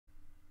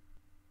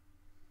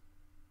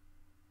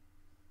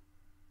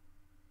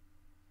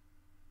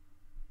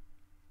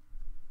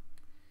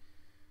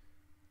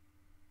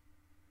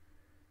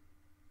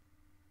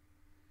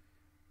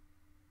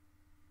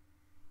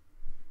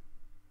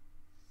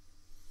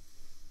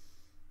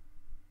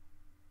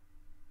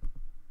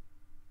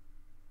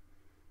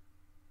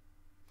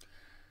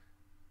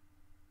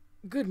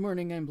Good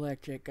morning, I'm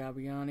Blackjack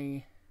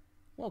Gabbiani.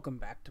 Welcome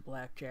back to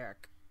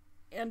Blackjack.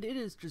 And it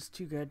is just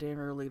too goddamn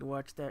early to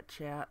watch that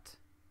chat.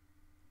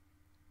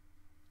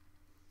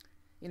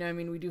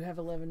 We do have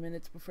 11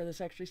 minutes before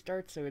this actually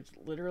starts, so it's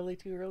literally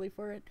too early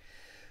for it.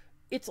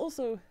 It's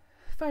also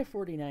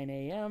 5:49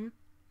 a.m.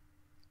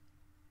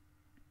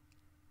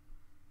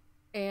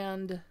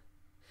 And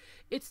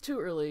it's too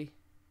early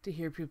to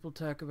hear people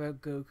talk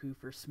about Goku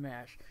for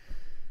Smash.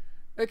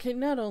 Okay,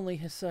 not only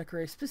has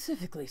Sakurai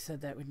specifically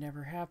said that would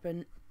never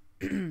happen,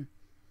 Goku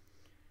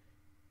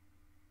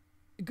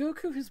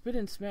has been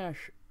in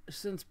Smash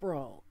since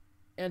Brawl,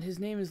 and his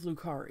name is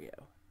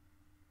Lucario.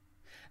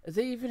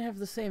 They even have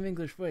the same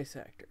English voice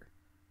actor.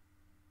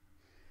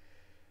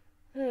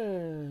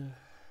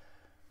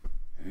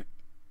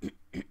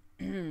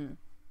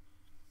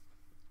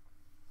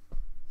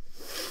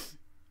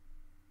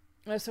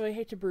 So I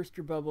hate to burst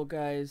your bubble,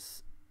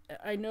 guys.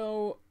 I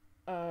know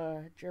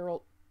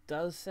Gerald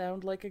does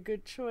sound like a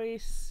good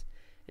choice,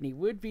 and he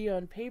would be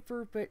on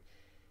paper, but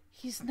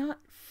he's not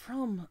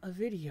from a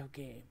video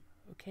game,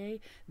 okay?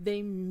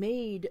 They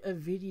made a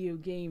video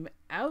game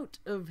out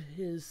of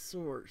his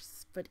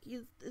source, but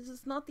this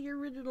is not the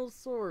original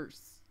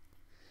source,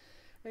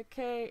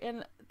 okay?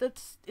 And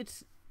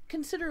it's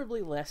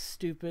considerably less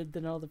stupid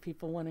than all the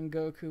people wanting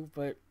Goku,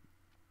 but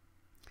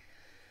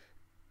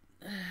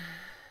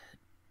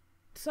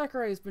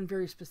Sakurai has been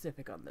very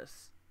specific on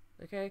this.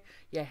 Okay?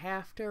 You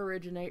have to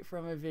originate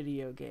from a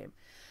video game.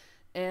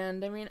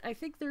 And, I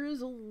think there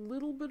is a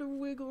little bit of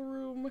wiggle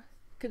room,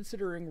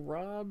 considering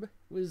Rob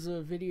was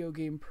a video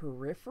game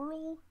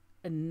peripheral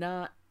and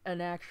not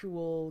an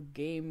actual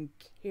game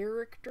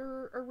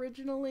character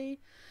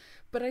originally.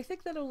 But I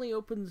think that only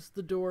opens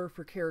the door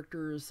for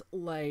characters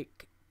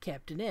like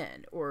Captain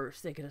N or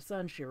Sekita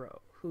Sanshiro,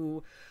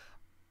 who,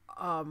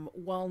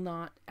 while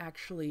not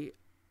actually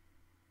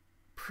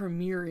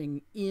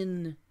premiering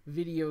in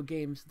video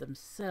games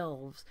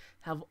themselves,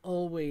 have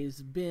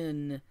always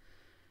been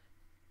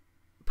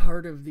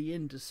part of the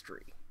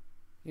industry.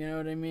 You know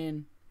what I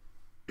mean?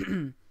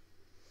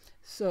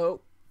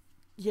 So,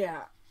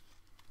 yeah.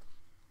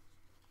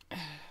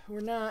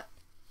 We're not...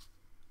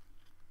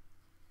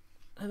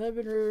 Have I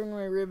been wearing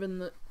my ribbon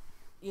the...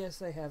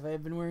 Yes, I have. I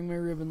have been wearing my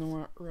ribbon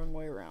the wrong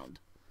way around.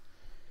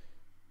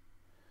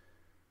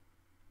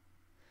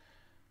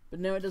 But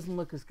now it doesn't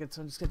look as good,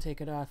 so I'm just going to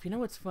take it off. You know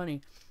what's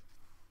funny?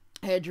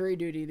 I had jury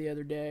duty the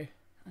other day.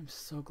 I'm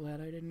so glad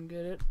I didn't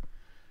get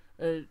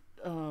it.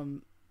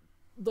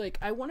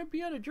 I want to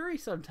be on a jury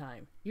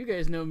sometime. You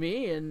guys know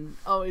me, and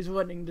always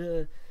wanting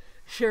to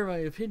share my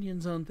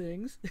opinions on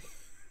things.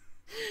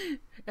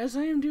 As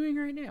I am doing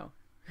right now.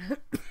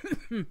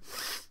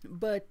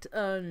 But,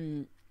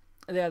 the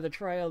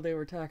trial they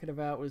were talking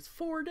about was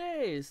 4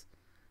 days.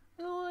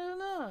 Oh,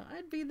 no,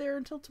 I'd be there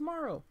until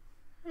tomorrow.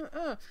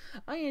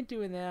 I ain't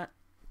doing that.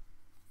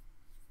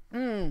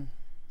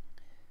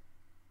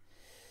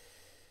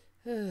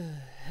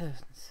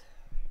 Heavens.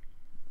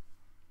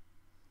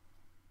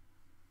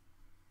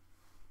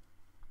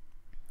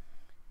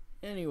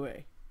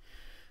 Anyway,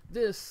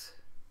 this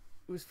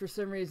was for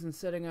some reason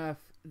setting off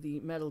the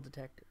metal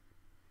detector.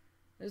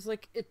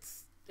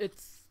 It's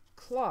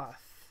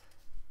cloth.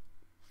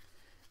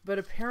 But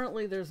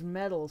apparently there's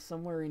metal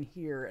somewhere in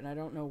here, and I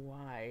don't know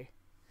why.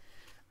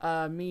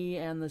 Me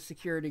and the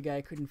security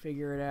guy couldn't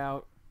figure it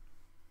out.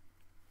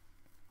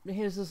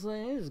 Here's this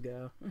thing, just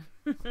go.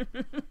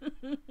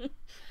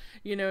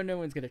 No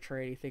one's gonna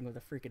try anything with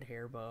a freaking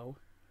hair bow.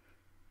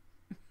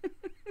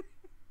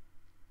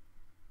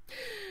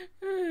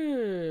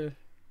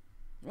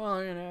 Well,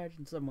 I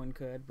imagine someone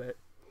could, but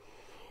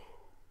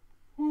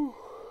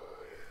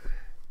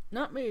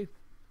not me.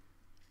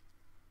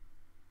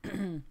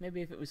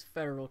 Maybe if it was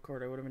federal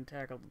court, I would have been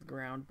tackled to the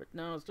ground, but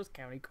no, it's just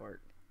county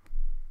court.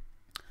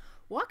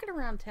 Walking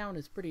around town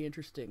is pretty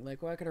interesting.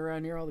 Like walking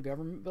around near all the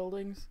government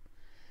buildings.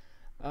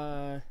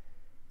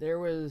 There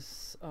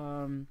was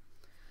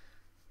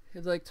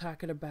it's like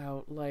talking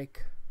about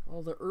like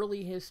all the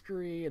early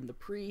history and the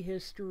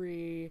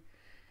prehistory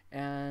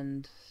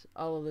and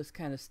all of this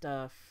kind of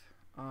stuff.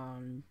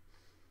 And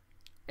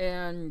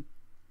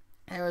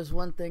there was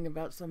one thing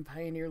about some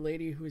pioneer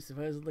lady who was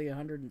supposedly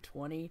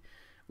 120,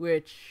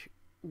 which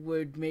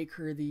would make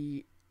her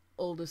the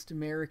oldest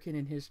American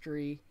in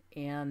history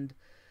and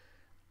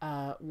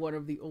one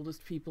of the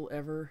oldest people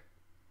ever.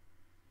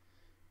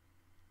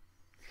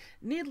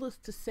 Needless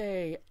to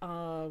say,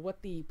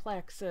 what the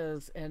plaque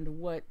says and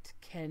what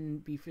can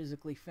be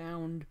physically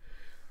found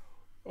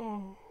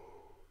are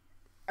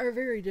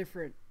very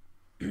different.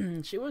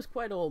 She was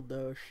quite old,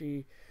 though.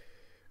 She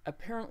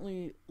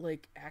apparently,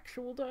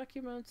 actual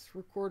documents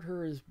record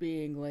her as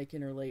being,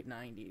 in her late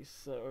 90s,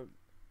 so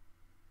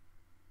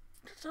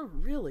that's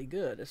really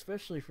good,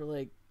 especially for,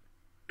 the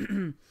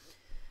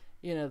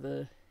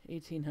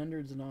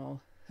 1800s and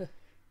all.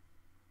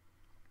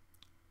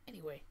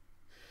 Anyway,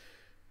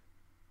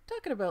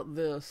 talking about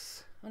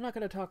this, I'm not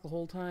going to talk the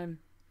whole time,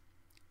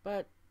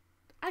 but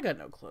I got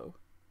no clue.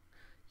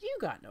 You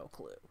got no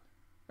clue.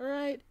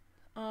 Alright?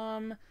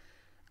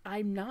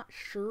 I'm not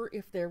sure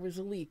if there was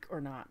a leak or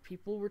not.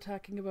 People were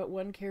talking about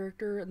one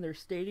character and they're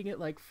stating it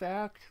like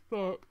fact,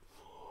 but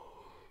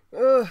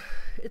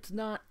it's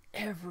not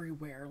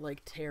everywhere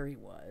like Terry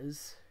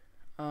was.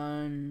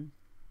 And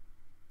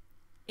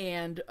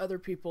other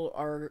people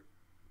are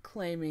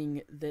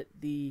claiming that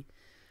the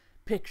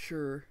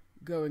picture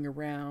going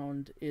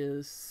around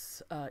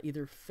is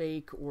either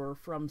fake or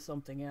from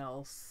something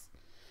else.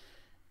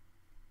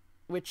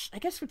 Which I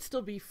guess would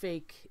still be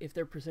fake if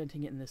they're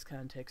presenting it in this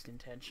context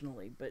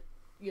intentionally, but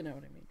you know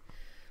what I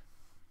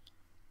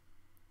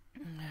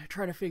mean.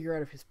 Trying to figure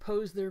out if his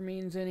pose there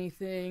means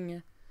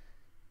anything.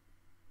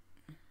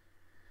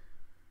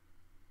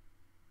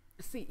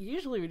 See,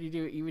 usually when you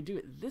do it, you would do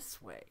it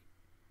this way.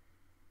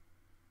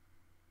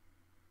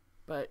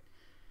 But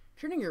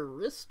turning your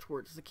wrist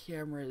towards the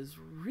camera is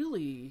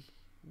really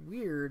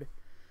weird.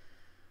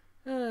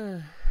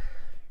 You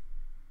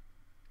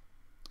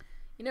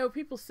know,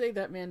 people say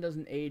that man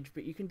doesn't age,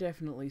 but you can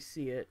definitely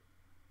see it.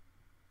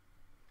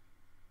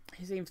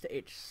 He seems to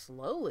age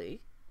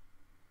slowly,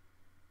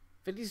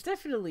 but he's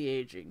definitely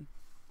aging.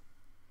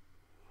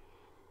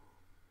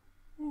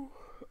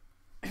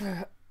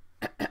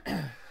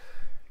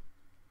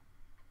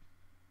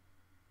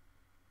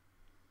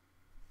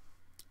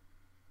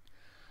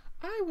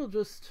 I will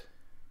just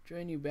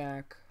join you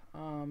back.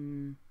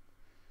 I'm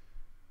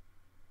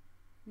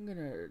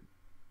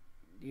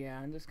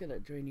just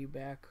gonna join you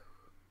back.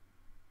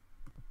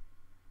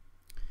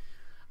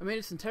 I mean,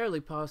 it's entirely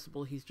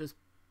possible he's just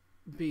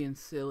being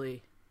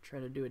silly,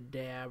 trying to do a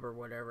dab or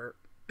whatever.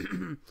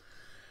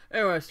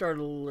 Anyway, I started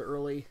a little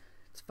early.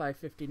 It's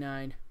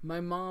 5:59. My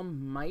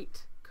mom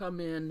might come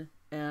in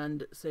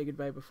and say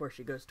goodbye before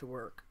she goes to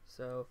work.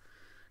 So,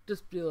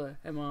 just be like,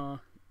 hey, Ma.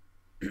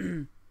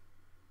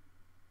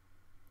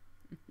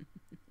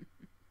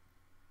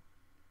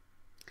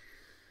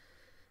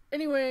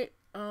 Anyway,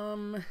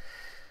 I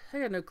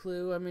got no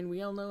clue. I mean,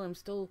 we all know I'm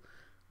still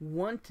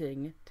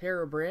wanting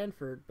Tara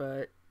Branford,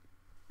 but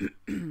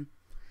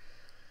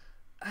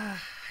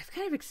I've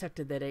kind of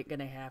accepted that ain't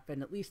gonna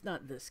happen, at least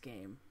not this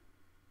game.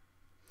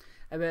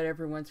 I bet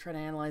everyone's trying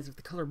to analyze if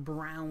the color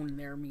brown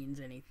there means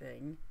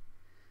anything.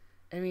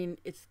 I mean,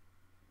 it's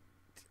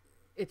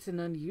an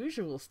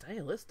unusual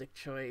stylistic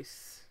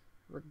choice,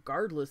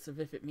 regardless of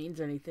if it means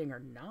anything or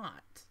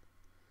not.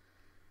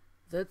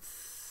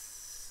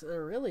 That's a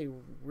really,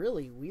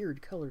 really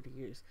weird color to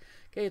use.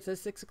 Okay, it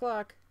says 6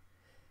 o'clock.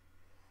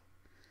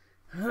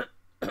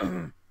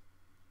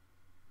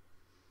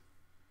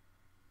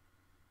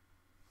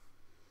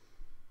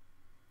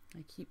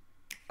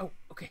 Oh,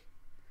 okay.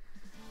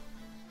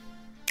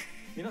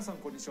 Hello,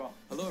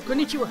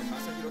 Konnichiwa.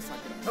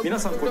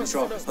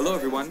 Hello,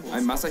 everyone.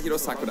 I'm Masahiro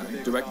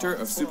Sakurai, director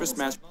of Super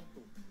Smash.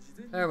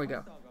 There we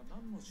go.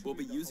 We'll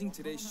be using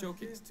today's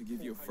showcase to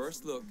give you a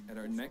first look at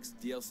our next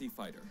DLC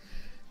fighter.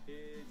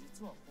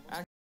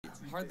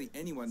 Actually, hardly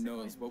anyone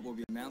knows what we'll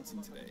be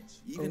announcing today,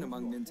 even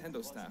among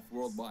Nintendo staff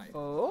worldwide.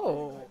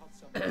 Oh.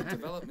 The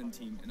development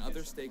team and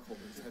other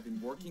stakeholders have been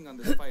working on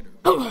this fighter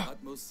with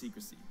utmost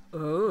secrecy.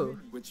 Oh.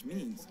 Which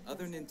means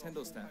other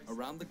Nintendo staff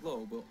around the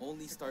globe will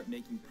only start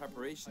making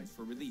preparations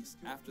for release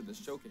after the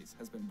showcase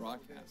has been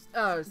broadcast.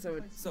 Oh, So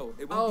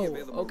it won't be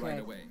available right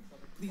away.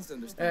 Please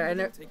understand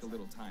it will take a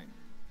little time.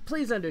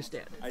 Please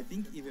understand. I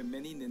think even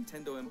many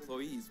Nintendo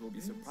employees will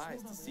be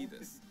surprised to see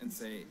this and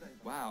say,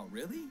 wow,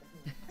 really?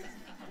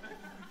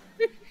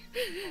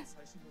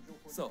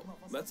 So,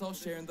 let's all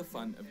share in the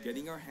fun of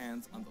getting our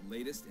hands on the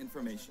latest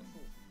information.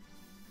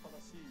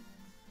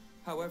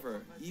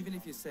 However, even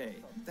if you say,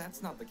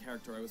 that's not the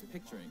character I was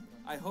picturing,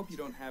 I hope you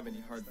don't have any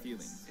hard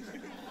feelings.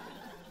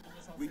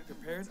 We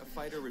prepared a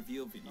fighter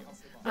reveal video.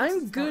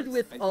 I'm good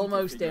with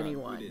almost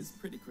anyone. Who it is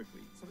pretty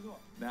quickly.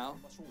 Now,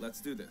 let's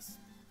do this.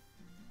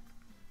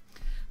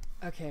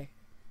 Okay.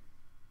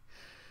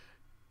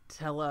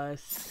 Tell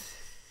us.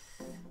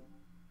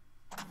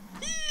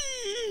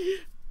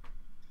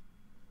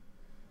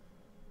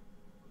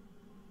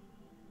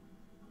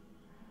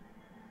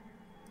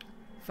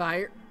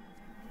 Fire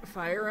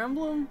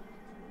Emblem?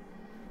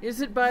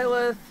 Is it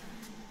BYLETH?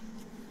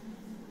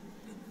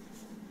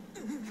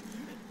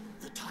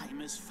 The time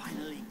has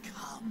finally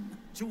come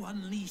to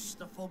unleash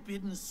the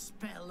forbidden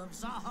spell of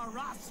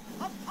Zaharas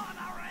upon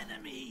our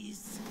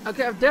enemies.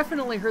 Okay, I've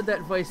definitely heard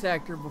that voice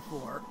actor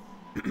before.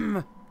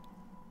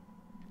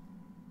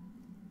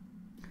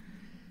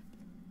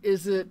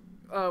 Is it,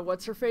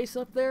 what's her face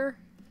up there?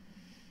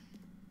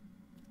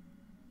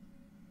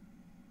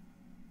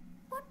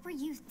 What were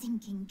you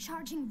thinking,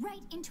 charging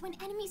right into an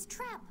enemy's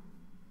trap?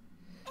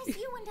 As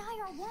you and I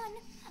are one,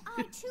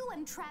 I too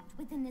am trapped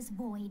within this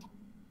void.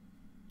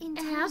 In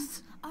time,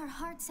 our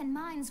hearts and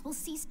minds will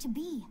cease to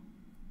be.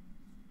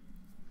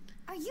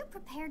 Are you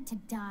prepared to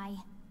die?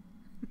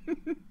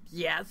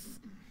 Yes.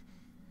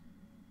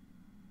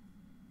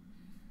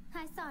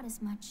 I thought as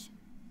much.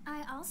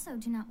 I also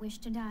do not wish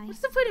to die.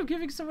 What's the point of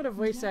giving someone a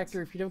voice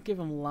actor if you don't give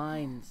them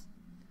lines?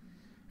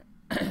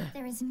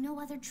 There is no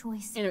other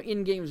choice. You know,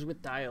 in games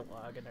with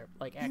dialogue and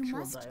like actual you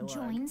must dialogue.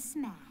 Join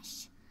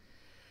Smash.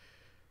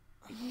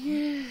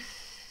 Yeah,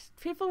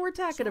 people were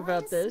talking Join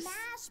about this.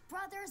 Smash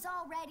Brothers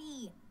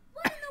already.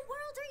 What in the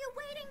world are you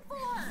waiting for?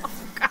 Oh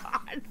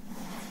God.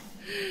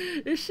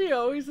 Is she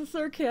always a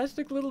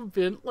sarcastic little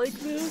bint like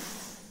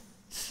this?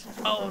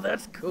 Oh,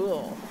 that's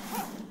cool.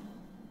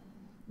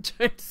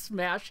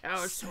 Smash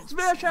House. So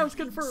Smash House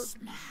flame confirmed.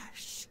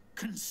 Smash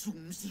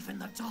consumes even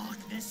the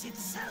darkness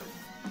itself.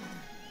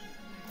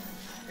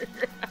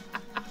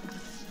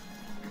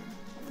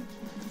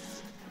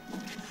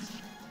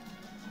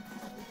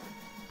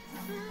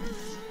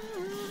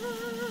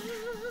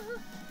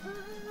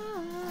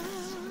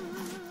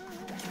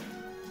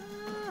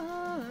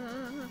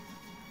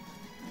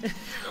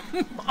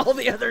 All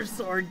the other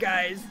sword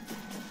guys.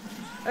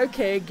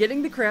 Okay,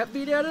 getting the crap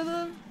beat out of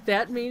them?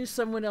 That means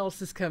someone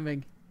else is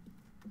coming.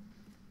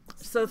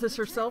 Sothis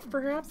herself,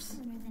 perhaps?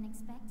 Sooner than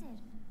expected.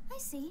 I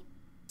see.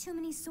 Too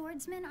many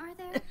swordsmen, are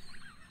there?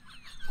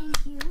 And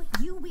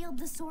you wield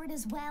the sword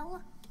as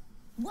well?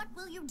 What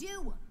will you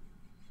do?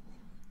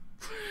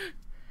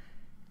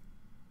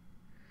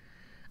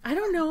 I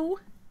don't know.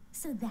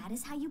 So that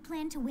is how you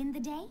plan to win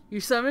the day? You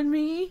summon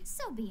me?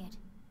 So be it.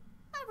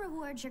 I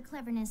reward your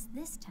cleverness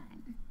this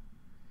time.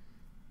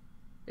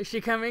 Is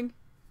she coming?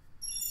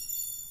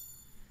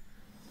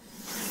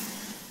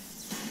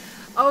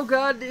 Oh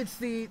God, it's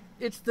the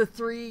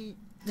 3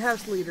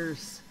 house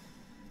leaders.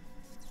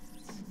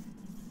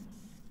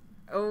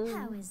 Oh.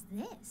 How is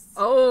this?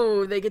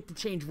 Oh, they get to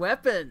change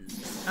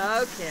weapons.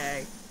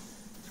 Okay.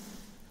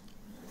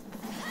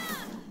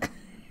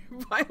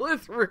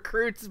 BYLETH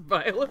recruits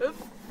BYLETH.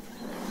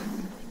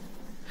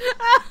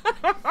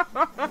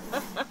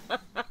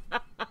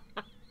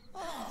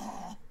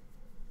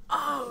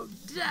 Oh,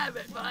 damn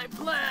it, my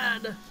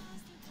plan.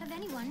 Of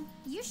anyone,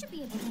 you should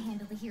be able to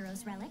handle the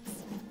hero's relics.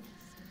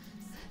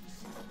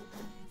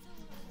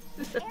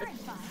 Arid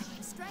Fire,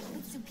 strike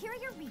with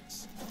superior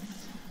reach.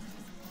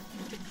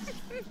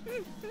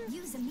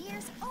 Use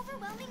Amir's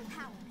overwhelming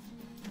power.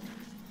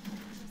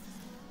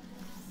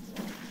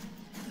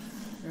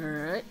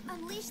 Alright.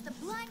 Unleash the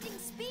blinding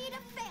speed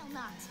of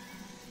Failnot.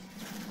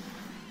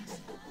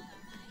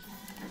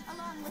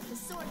 Along with the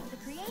sword of the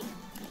creator,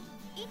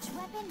 each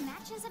weapon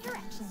matches a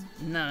direction.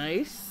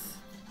 Nice.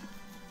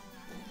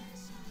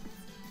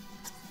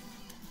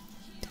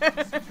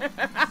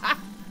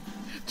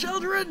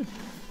 Children!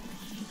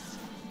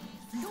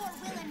 Your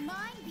will and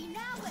mine be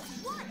now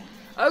as one.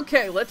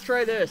 Okay, let's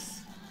try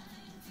this.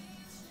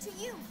 To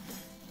you,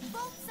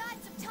 both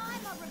sides of time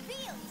are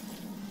revealed.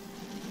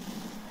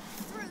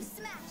 Through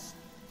Smash,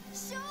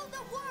 show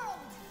the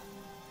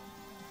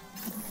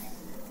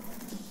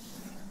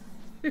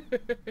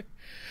world.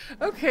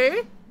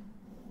 Okay.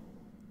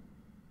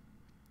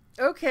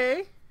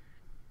 Okay.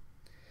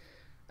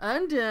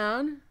 I'm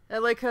down. I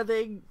like how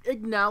they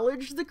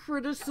acknowledge the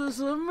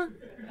criticism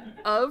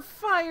of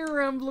Fire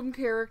Emblem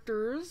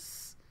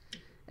characters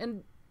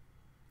and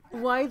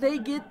why they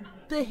get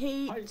the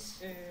hate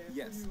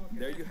Yes,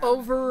 there you have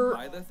over, it.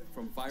 BYLETH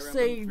from Fire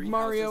say, Emblem Three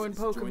Mario and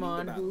Houses is joining the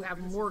Pokemon, battle. who have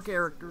more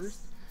characters.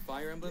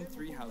 Fire Emblem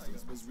Three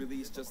Houses was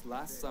released just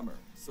last summer,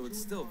 so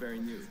it's still very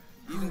new.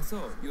 Even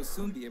so, you'll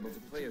soon be able to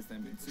play as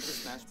them in Super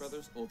Smash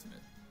Bros. Ultimate.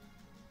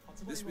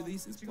 This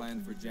release is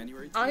planned for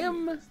January 20th. I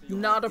am You'll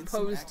not have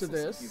instant opposed to access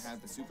this. if you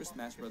have the Super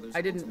Smash Bros.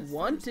 I didn't Ultimate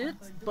want Starter it,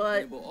 Pack, but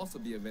and it will also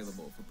be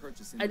available for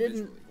purchase I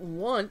individually. didn't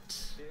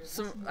want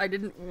I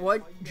didn't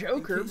want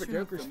Joker, In case but you're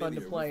not Joker's fun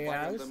to familiar play with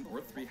Fire as. Emblem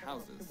or Three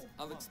Houses,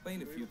 I'll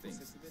explain a few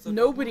things. So don't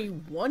Nobody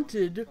worry.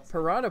 wanted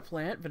Piranha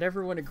Plant, but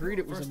everyone agreed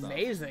it was First off,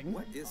 amazing.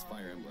 what is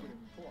Fire Emblem?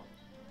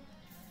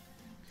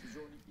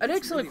 An It's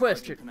excellent really hard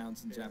to question.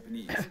 pronounce in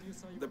Japanese.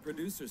 The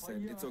producer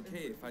said it's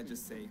okay if I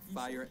just say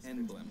Fire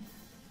Emblem.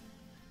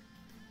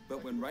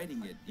 But when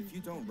writing it, if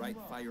you don't write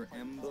Fire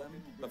Emblem,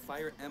 the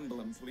Fire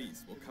Emblem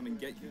police will come and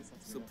get you,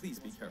 so please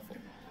be careful.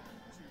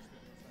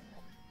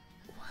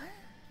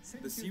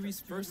 The series'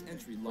 first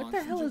entry launched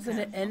the hell in is an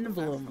Japan on the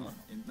emblem? Famicom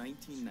in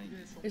 1990.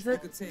 Is You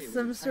that could say it was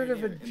some sort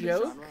of a pioneer in the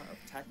joke genre of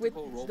tactical with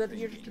role-playing that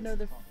you have to games. know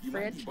the You might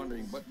be franchise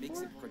wondering what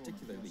makes it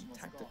particularly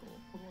tactical.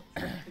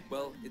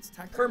 Well, it's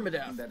tactical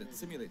Permadeath. in that it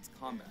simulates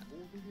combat.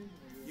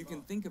 You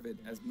can think of it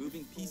as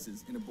moving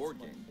pieces in a board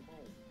game.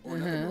 Or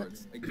in other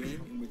words, a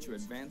game in which you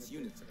advance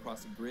units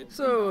across a grid.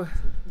 So,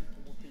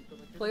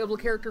 playable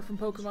character from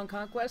Pokemon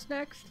Conquest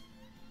next?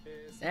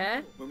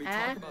 When we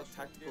talk about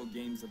tactical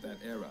games of that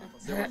era,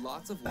 there were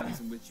lots of ones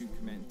in which you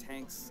command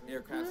tanks,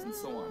 aircrafts, and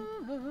so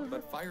on.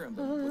 But Fire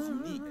Emblem was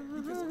unique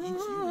because each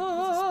unit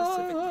was a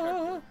specific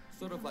character,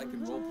 sort of like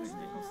in role-playing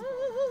games.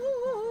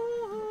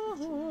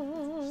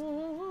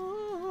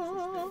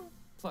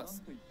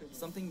 Plus,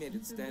 something made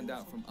it stand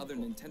out from other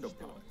Nintendo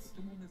products.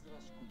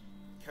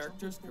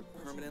 Characters could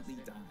permanently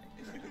die.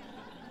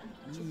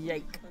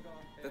 Yike.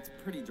 That's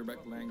pretty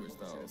direct language,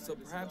 though, so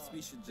perhaps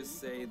we should just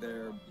say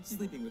they're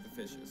sleeping with the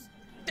fishes.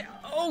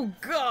 Oh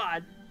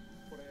God!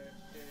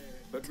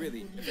 But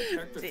really, if a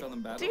character fell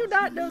in battle, Do you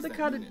not you'd know lose the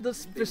that unit. the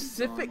They'd be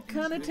specific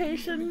gone and couldn't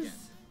use them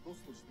connotations?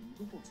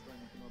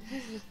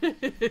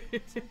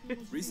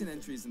 again. Recent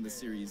entries in the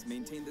series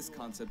maintain this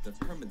concept of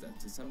permadeath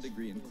to some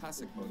degree in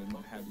classic mode and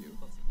what have you.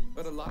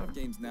 But a lot of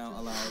games now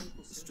allow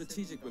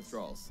strategic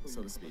withdrawals,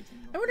 so to speak.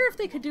 I wonder if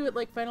they could do it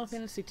like Final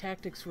Fantasy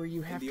Tactics, where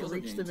you have to older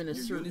reach them in a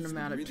games, your certain units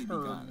amount would of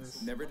really be gone,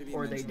 turns, never to be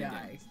or they mentioned die.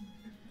 again.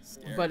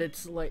 Scary. But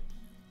it's like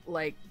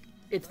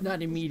it's not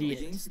The immediate.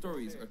 game's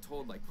stories are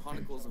told like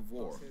chronicles of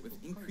war, with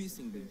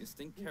increasingly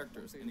distinct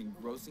characters and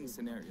engrossing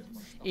scenarios.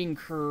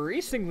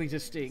 Increasingly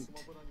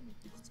distinct.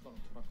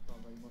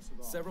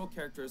 Several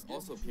characters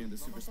also appear in the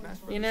Super Smash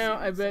Bros. You know,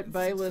 I series, bet and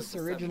BYLETH's 6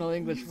 of the original 7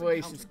 English use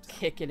voice is encounters.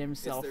 kicking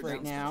himself It's their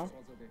right now. downside.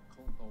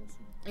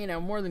 You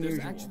know, more than There's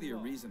usual. actually a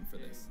reason for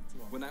this.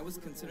 When I was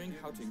considering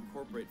how to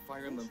incorporate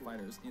Fire Emblem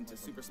Fighters into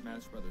Super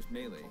Smash Bros.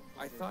 Melee,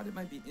 I thought it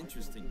might be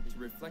interesting to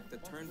reflect the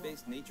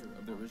turn-based nature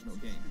of the original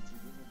game.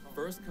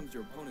 First comes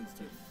your opponent's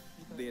team.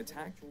 They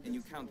attack and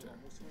you counter.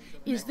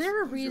 Is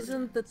there a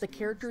reason that the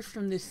characters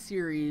from this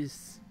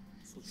series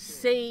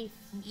say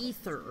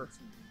ether,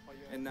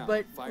 And now,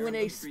 but Fire when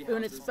Emblem it's Three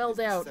when Houses it's spelled is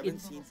the out,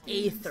 it's 17th game in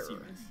the aether?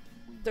 series.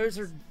 Those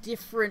are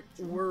different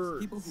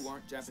words. People who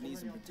aren't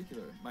Japanese in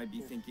particular might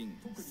be thinking,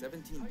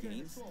 17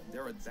 games?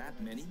 There are that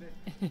many?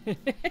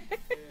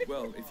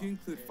 Well, if you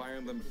include Fire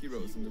Emblem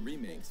Heroes in the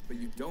remakes, but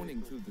you don't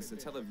include the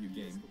Satellaview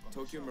game,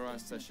 Tokyo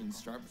Mirage Sessions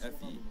Sharp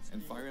FE,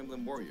 and Fire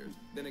Emblem Warriors,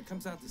 then it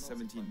comes out to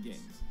 17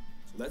 games.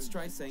 Let's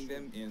try saying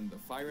them in the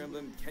Fire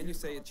Emblem Can You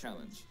Say It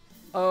challenge.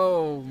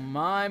 Oh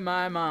my I'll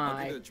give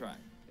my! it a try.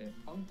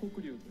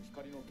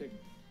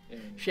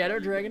 Shadow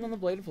Dragon on the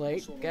Blade of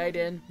Light,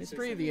 Gaiden,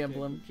 Mystery of the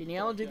Emblem,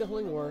 Genealogy of the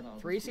Holy War,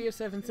 Thracia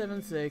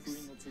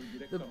 776,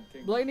 the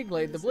Blinding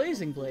Blade, the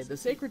Blazing Blade, the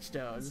Sacred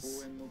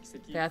Stones,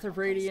 Path of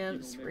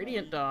Radiance,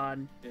 Radiant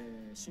Dawn,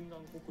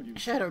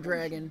 Shadow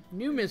Dragon,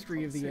 New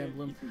Mystery of the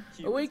Emblem,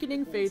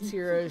 Awakening Fates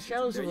Heroes,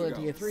 Shadows of There you go,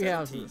 Valentia, Three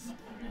 17. Houses.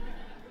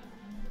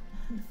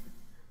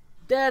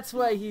 That's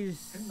why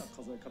he's...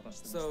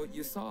 So,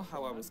 you saw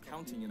how I was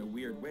counting in a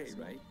weird way,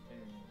 right?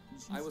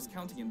 I was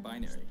counting in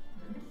binary.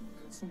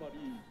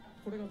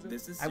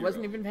 This is 0. I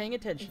wasn't even paying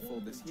attention.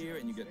 Fold this here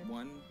and you get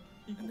 1,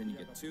 and then you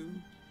get 2,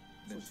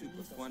 then 2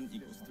 plus 1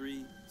 equals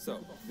 3.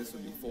 So, this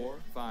would be 4,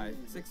 5,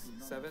 6,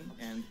 7,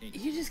 and 8.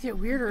 You just get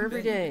weirder And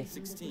every then you day. get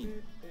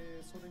 16.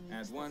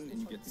 Add 1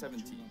 and you get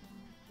 17.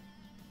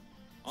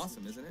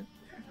 Awesome, isn't it?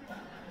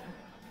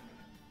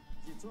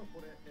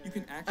 You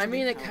can actually I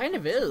mean, it count kind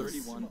of up to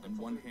is. 31 on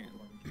one hand.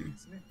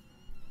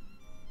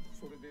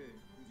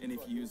 And if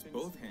you use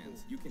both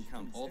hands, you can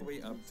count all the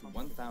way up to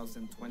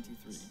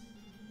 1023.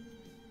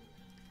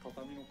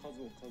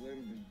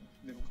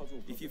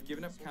 If you've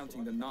given up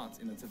counting the knots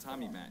in a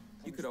tatami mat,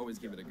 you could always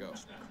give it a go.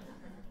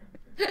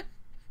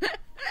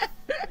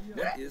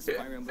 What is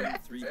Fire Emblem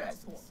Three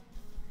Houses?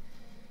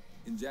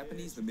 In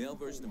Japanese, the male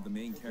version of the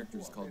main character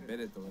is called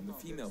Bereto, and the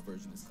female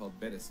version is called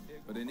Beresu.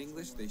 But in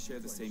English, they share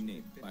the same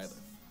name, BYLETH.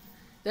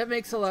 That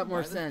makes a lot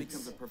more BYLETH sense.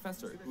 becomes a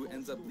professor who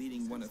ends up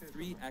leading one of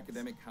 3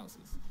 academic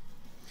houses.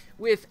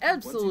 With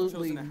Once you've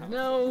absolutely chosen a house,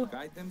 no you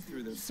guide them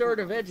through their sort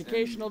of school,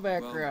 educational and,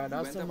 well, background. you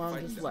Also, end up mom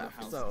fighting just the other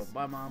left, so houses.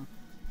 bye, mom.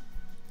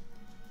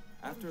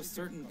 After a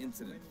certain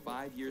incident,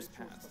 5 years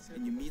pass,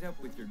 and you meet up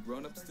with your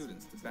grown-up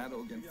students to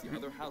battle against the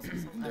other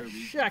houses in their A region.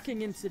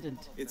 shocking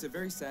incident. It's a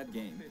very sad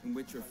game in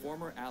which your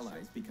former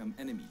allies become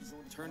enemies,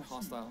 turn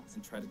hostile,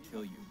 and try to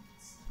kill you.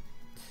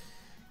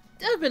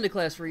 I've been to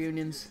class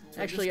reunions.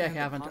 To Actually, I understand the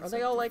haven't. Are concept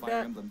they all of like Fire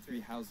that? Emblem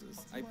Three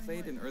Houses, I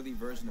played an early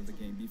version of the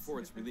game before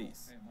its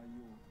release.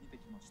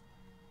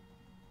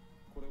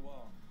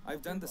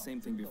 I've done the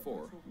same thing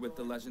before, with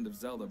The Legend of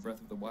Zelda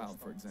Breath of the Wild,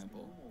 for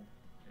example.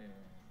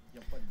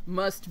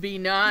 Must be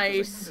Because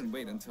nice. I couldn't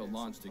wait until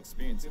launch to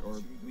experience it,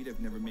 or we'd have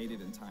never made it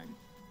in time.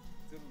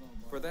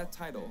 For that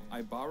title,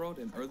 I borrowed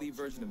an early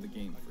version of the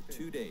game for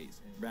 2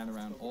 days, ran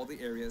around all the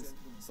areas,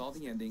 saw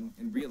the ending,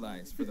 and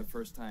realized for the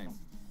first time,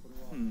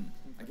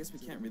 I guess we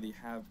can't really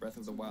have Breath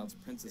of the Wild's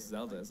Princess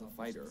Zelda as a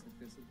fighter.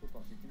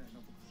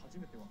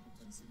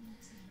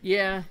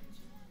 Yeah.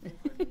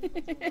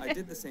 I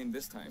did the same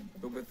this time,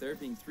 but with there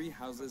being 3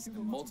 houses and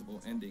multiple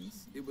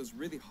endings, it was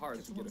really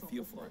hard to get a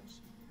feel for it.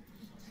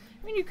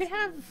 I mean, you could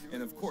have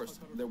And of course,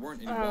 there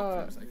weren't any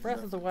walkthroughs I could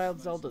Breath of the reference.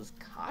 Wild Zelda's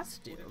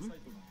costume.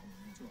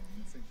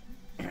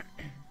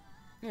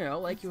 You know,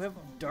 like you have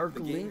Dark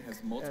The game Link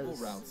has multiple as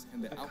routes,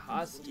 and the a outcome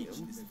of each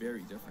costume. is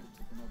very different.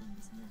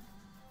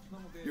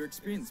 Your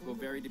experience will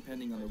vary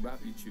depending on the route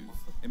you choose,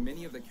 and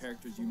many of the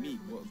characters you meet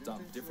will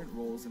adopt different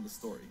roles in the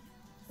story.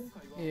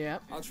 Yeah.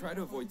 I'll try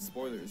to avoid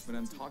spoilers when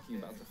I'm talking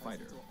about the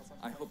fighter.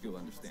 I hope you'll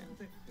understand.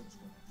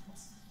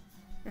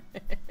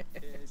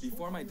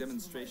 Before my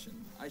demonstration,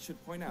 I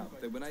should point out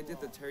that when I did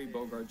the Terry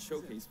Bogard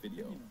showcase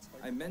video,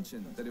 I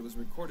mentioned that it was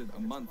recorded a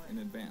month in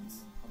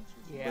advance.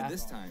 Yeah. But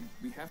this time,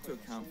 we have to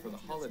account for the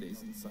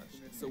holidays and such,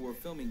 so we're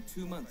filming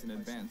 2 months in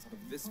advance of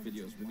this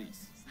video's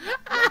release.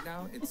 Right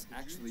now, it's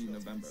actually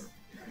November.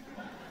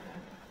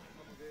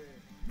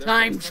 Therefore,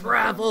 Time some of what I'm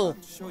travel!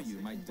 about to show you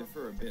might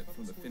differ a bit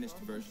from the finished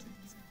version.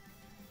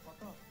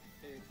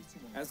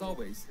 As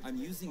always, I'm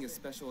using a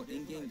special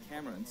in-game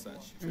camera and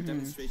such for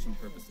demonstration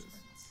purposes.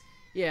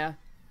 Yeah.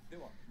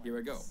 Here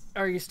I go.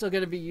 Are you still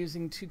going to be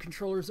using 2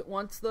 controllers at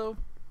once, though?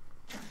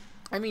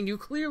 I mean, you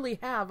clearly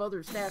have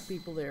other staff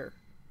people there.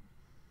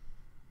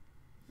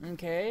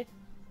 Okay.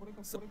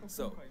 So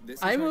this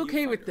is I'm our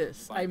okay new with fighter,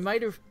 this. I BYLETH.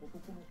 might have...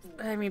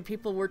 I mean,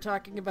 people were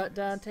talking about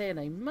Dante, and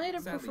I might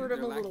have Sadly, preferred him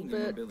they're a little lacking in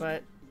bit, mobility.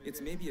 but... It's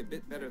maybe a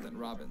bit better than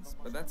Robin's,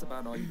 but that's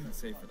about all you can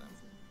say for them.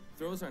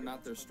 Throws are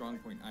not their strong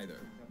point either.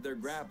 Their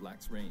grab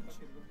lacks range.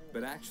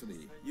 But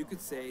actually, you could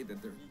say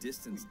that they're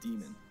distance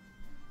demon.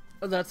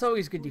 Oh, that's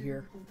always good to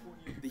hear.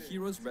 The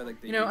hero's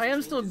relic they You know, use I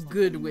am still changes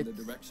good depending on with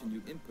the direction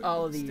you input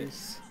all with of the these.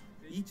 stick.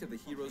 Each of the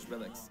hero's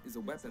relics is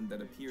a weapon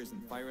that appears in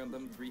Fire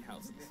Emblem Three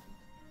Houses.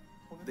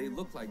 They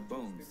look like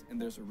bones,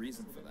 and there's a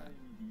reason for that.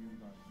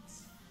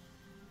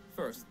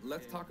 First,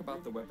 let's talk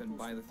about the weapon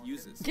BYLETH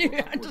uses. for Yeah, I'm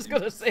upward just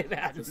gonna input, say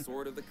that. The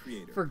Sword of the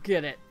Creator.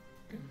 Forget it.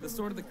 The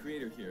Sword of the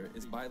Creator here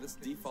is BYLETH's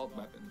default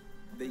weapon.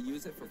 They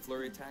use it for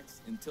flurry attacks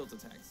and tilt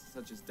attacks,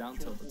 such as down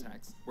tilt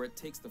attacks, where it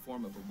takes the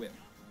form of a whip.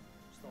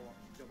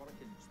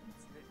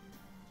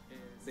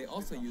 They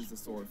also use the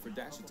sword for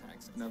dash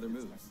attacks and other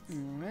moves.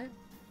 Alright.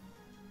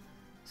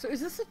 So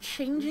is this a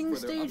changing For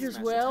their stage up as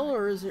smash well, attack.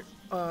 or is it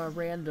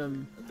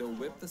random? They'll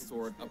whip the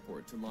sword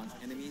upward to launch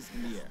enemies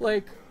in the air.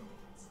 Like,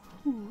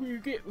 you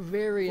get For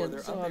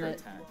variants their up on air it.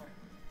 attack,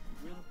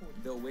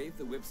 they'll wave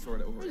the whip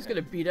sword I'm just overhead.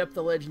 gonna beat up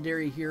the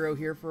legendary hero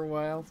here for a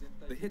while.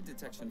 The hit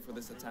detection for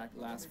this attack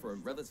lasts for a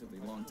relatively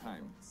long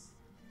time.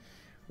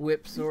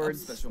 Whip The up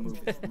swords. special move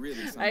is really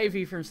something.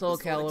 Ivy from Soul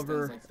The sword extends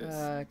Calibur like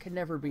this, can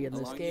never be in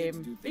this allowing you to do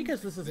game things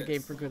because this like is a this.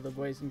 game for good little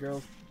boys and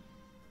girls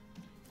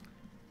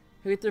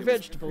who eat their It was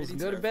vegetables pretty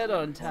and go to bed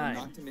terrifying on when I time.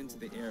 knocked him into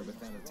the air with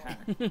that attack.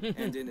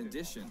 And in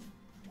addition,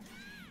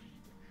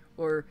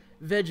 Or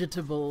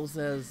vegetables,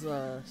 as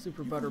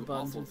Super you Butter can do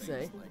Buns awful would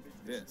say. things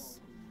like this.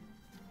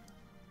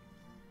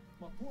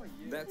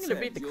 That I'm gonna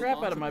beat the you'll crap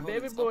launch out of my baby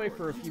opponents boy upward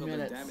for a few until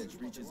their minutes.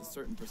 damage reaches a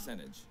certain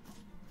percentage.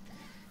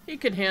 He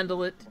can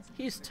handle it.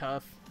 He's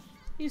tough.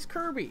 He's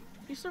Kirby.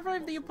 He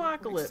survived the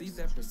apocalypse. Exceed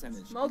that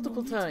percentage, and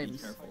Multiple you'll need to be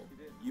times. careful.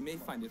 You may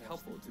find it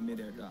helpful to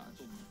mid-air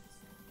dodge.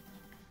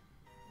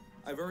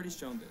 I've already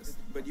shown this,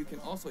 but you can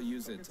also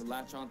use it to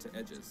latch onto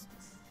edges.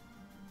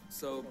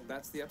 So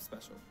that's the up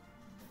special.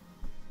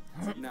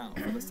 Now,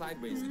 for the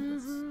sideways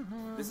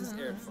inputs. This is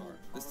Erdvar,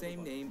 the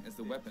same name as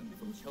the weapon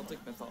from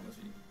Celtic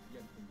mythology.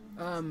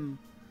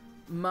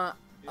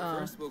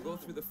 First, we'll go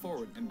through the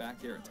forward and back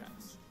air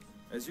attacks.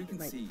 As you can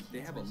My see, they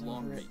have a camera's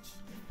long over it. reach.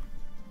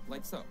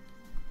 Like so.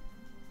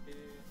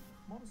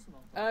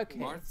 Okay.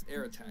 Marth's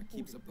air attack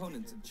keeps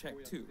opponents in check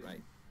too,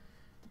 right?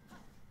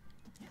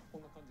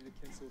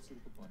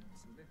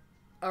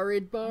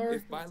 Aridbar.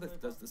 If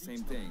BYLETH does the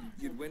same thing,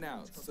 you'd win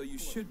out, so you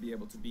should be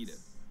able to beat it.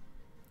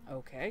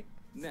 Okay.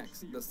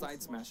 Next, the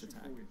side smash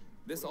attack.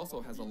 This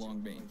also has a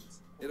long range.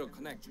 It'll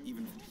connect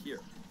even from here.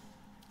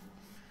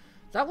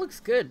 That looks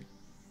good.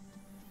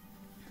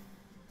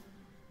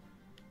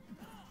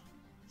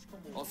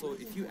 Also,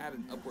 if you add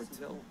an upward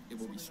tilt, it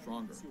will be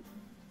stronger.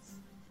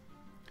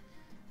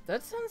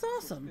 That sounds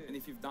awesome. And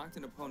if you've knocked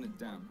an opponent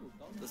down,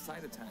 the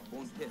side attack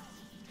won't hit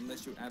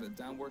unless you add a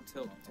downward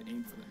tilt to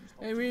aim for them.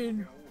 I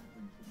mean,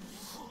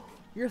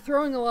 you're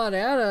throwing a lot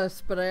at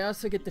us, but I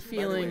also get the By the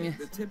feeling way,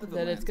 the tip of the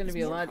that it's lance going to is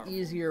be a more lot powerful.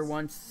 easier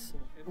once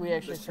we The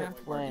actually start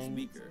shaft part is playing.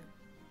 weaker,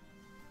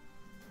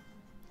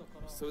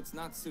 so it's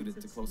not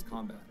suited to close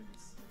combat.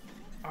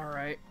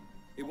 Alright.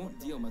 It won't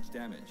deal much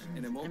damage,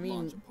 and it won't I mean,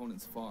 launch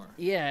opponents far.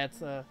 Yeah,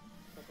 it's a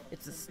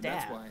That's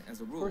staff. why, as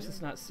a Of rule, course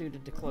it's not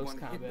suited to you close want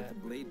to hit with combat.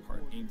 the blade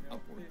part aimed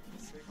upward.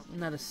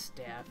 Not a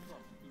staff.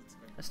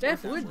 A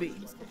staff Or would downward be.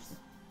 in this case.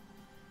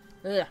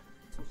 Ugh.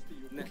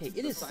 Next, Okay, it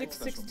the is side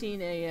special.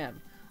 6:16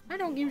 a.m. I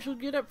don't usually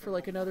get up for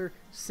like another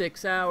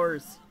 6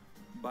 hours.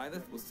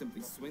 BYLETH will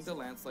simply swing the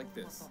lance like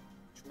this,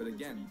 but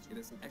again, it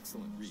has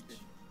excellent reach.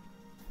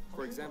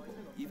 For example,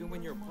 even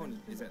when your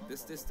opponent is at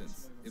this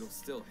distance, it'll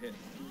still hit.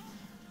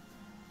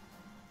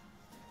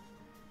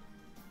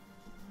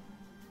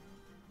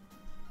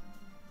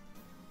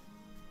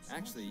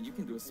 Actually, you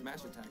can do a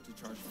smash attack to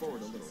charge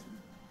forward a little,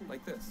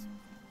 like this.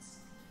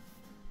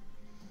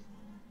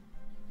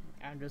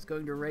 I'm just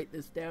going to write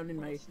this down in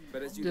my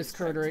But as you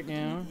Discord expect, right it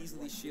can now. be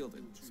easily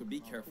shielded, so be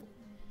careful.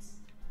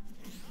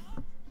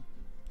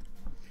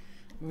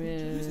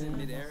 with Use it in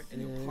midair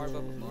and you'll carve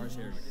up large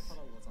areas.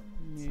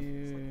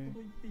 new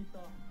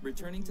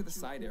Returning to the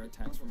side air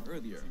attacks from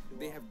earlier,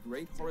 they have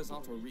great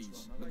horizontal reach,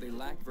 but they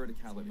lack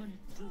verticality.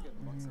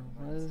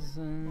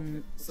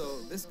 wasn't So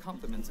this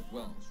complements it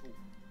well.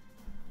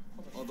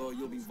 Although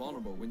you'll be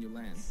vulnerable when you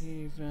land.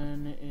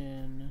 even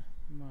in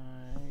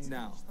my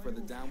Now, for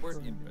the downward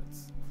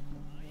inputs.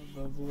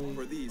 probably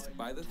For these,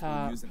 BYLETH will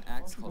top use an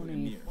axe called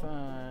Emir.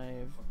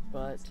 25,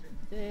 but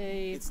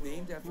they It's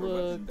named after a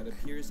weapon that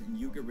appears in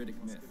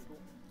Ugaritic myth.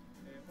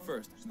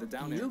 First, the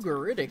down air attack.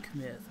 Ugaritic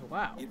myth.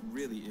 Wow. It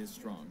really is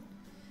strong.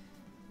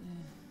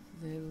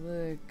 They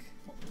look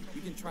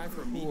You can try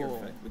for a meager Cool.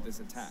 effect with this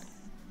attack.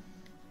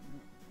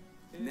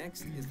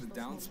 Next is the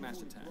down smash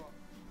attack.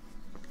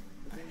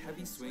 A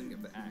heavy swing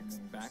of the axe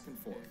back and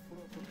forth.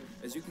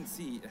 As you can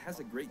see, it has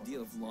a great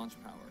deal of launch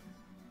power.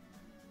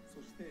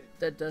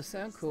 that does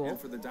sound cool. And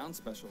for the down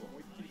special,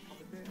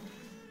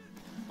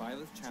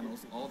 BYLETH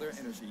channels all their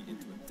energy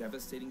into a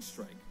devastating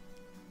strike.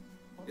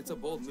 It's a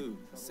bold move,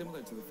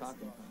 similar to the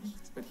Falcon Punch,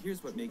 but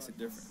here's what makes it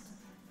different.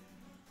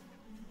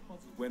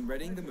 When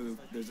readying the move,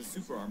 there's a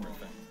super armor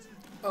effect.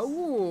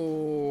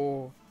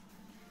 Oh.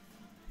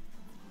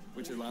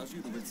 Which allows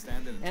you to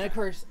withstand an attack. And of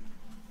course,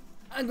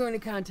 I'm going to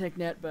contact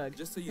Netbug.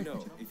 Just so you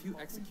know, if you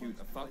execute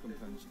a Falcon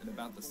Punch at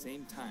about the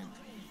same time,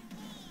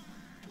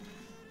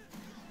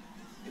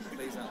 it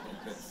plays out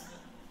like this.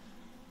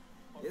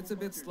 It's a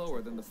bit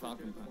slower than the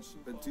Falcon Punch,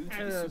 but due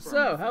to the super So,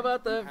 armor how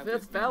about the you have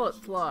 5th ballot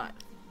advantage. slot?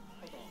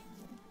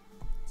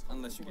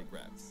 Unless you get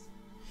grabbed.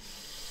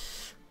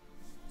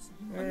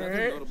 Another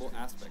Alright. notable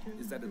aspect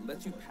is that it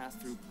lets you pass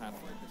through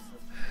platforms.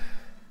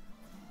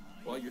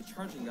 While you're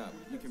charging up,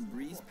 you can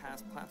breeze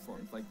past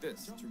platforms like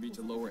this to reach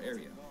a lower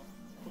area.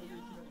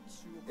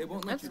 It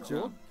won't let That's you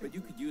cool. jump, but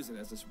you could use it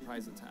as a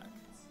surprise attack.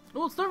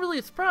 Well, it's not really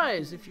a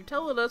surprise. If you're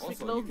telling us,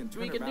 Also, you can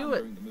turn we can around do it.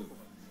 during the move.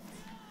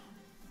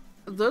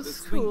 The That's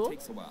swing cool.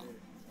 takes a while.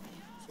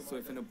 So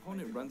if an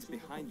opponent runs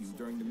behind you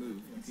during the move,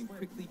 you can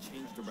quickly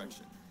change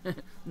direction.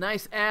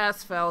 Nice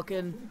ass,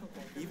 Falcon.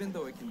 Even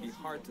though it can be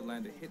hard to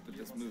land a hit with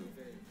this move,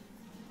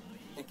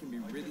 it can be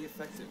really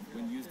effective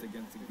when used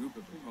against a group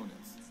of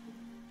opponents.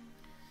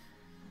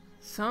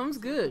 Sounds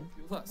good.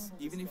 Plus,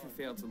 even if you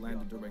fail to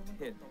land a direct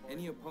hit,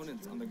 any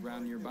opponents on the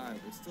ground nearby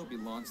will still be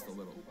launched a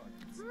little.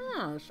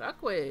 Ah,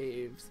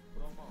 shockwaves.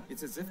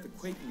 It's as if the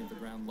quaking of the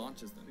ground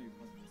launches them.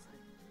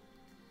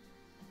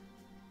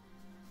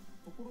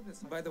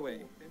 By the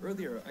way,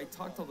 earlier I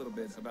talked a little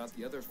bit about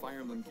the other Fire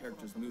Emblem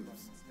characters'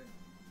 moves.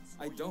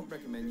 I don't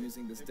recommend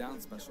using this down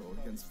special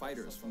against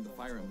fighters from the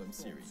Fire Emblem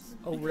series.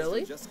 Oh, because really?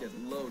 You just get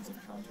loads of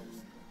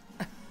counters.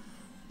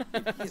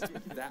 It hits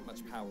with that much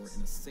power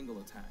in a single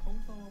attack.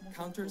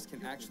 Counters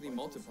can actually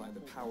multiply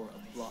the power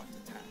of blocked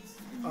attacks.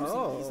 And using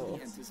Oh.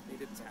 easily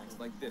anticipated attacks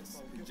like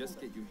this could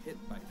just get you hit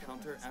by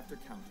counter after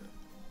counter.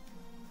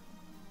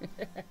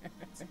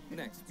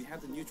 Next, we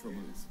have the neutral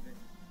moves.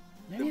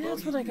 Maybe The bow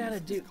that's you what I gotta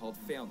use do. is called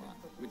Fail Not,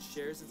 which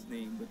shares its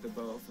name with the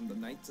bow from the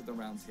Knights of the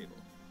Round Table.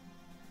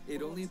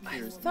 It only I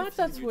appears in a thought few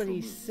that's what neutral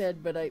he moves.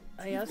 said, but I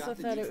You've also got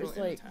the thought it neutral was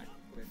end like attack.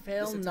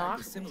 fail This attack knock,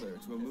 is similar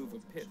to a move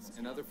of Pitts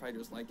and other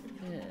fighters like him.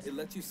 Yeah. It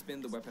lets you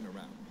spin the weapon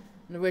around.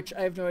 which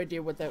I have no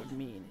idea what that would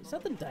mean. Is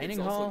that the dining It's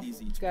also hall?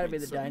 easy It's to gotta be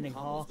create the certain dining combos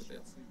hall. with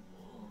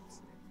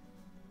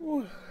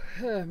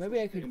it.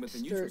 Maybe I could And with the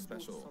neutral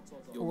start special,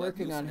 you'll let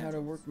working loose on an how to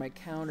arrow. work my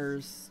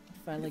counters.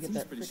 Finally It get seems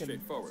that pretty freaking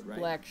straightforward, right?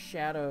 black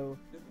shadow.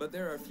 But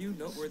there are a few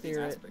noteworthy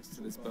Spirit. aspects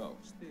to this bow.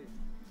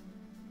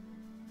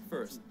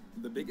 First,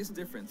 the biggest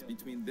difference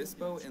between this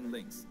bow and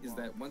Link's is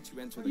that once you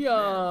enter the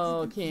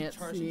Yo, command, you can can't keep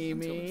charging see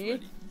until me.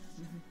 it's ready.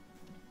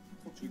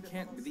 You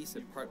can't release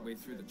it partway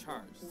through the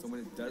charge, so when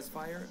it does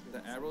fire,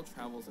 the arrow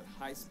travels at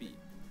high speed.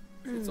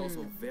 It's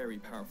also very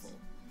powerful.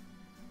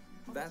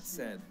 That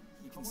said,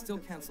 you can still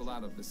cancel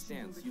out of the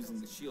stance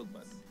using the shield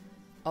button.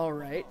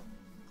 Alright.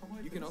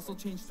 You can also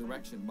change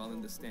direction while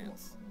in the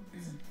stance.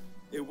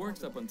 It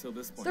works up until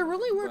this point. They're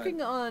really but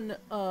working on if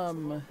you keep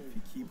holding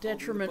the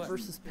detriment button,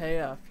 versus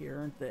payoff here,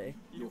 aren't they?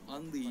 you'll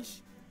unleash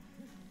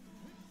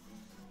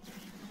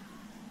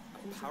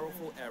a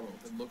powerful arrow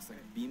that looks like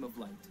a beam of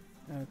light.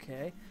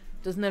 Okay.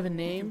 Doesn't have a You can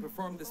name.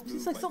 perform this Seems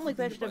move like by something like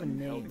that keeping should have a the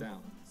button held name.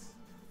 down.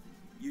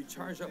 You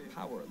charge up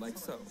power like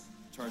so.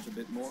 Charge a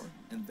bit more,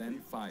 and then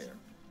fire.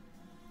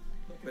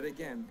 But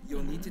again,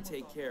 you'll need to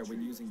take care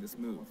when using this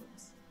move.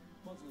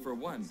 For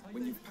one,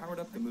 when you've powered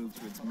up the move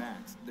to its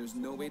max, there's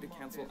no way to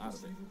cancel out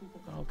of it.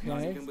 Not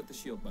Okay. even with the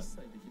shield button.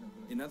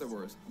 In other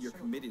words, you're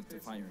committed to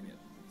firing it.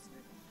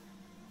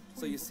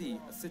 So you see,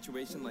 a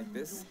situation like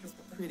this is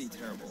pretty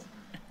terrible.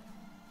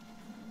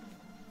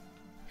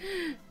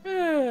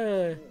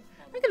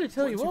 I'm gonna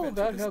tell Once you all you've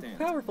about entered how the stand,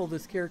 powerful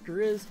this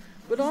character is,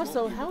 but you won't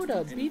also be able how to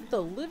to do beat anything.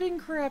 the living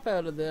crap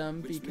out of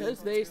them Which because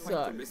means they it's quite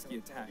suck. a risky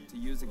attack to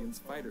use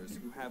against fighters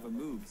who have a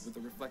move with a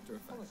reflector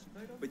effect.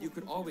 But you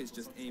could always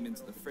just aim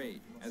into the fray,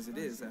 as it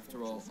is,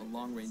 after all, a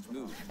long-range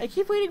move. I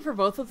keep waiting for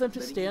both of them to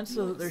Letting stand you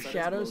so deal that their a sudden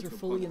shadows blow are to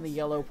fully in the opponents.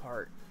 yellow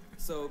part.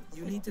 So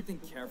you need to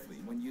think carefully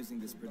when using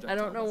this projectile. I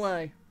don't know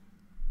why.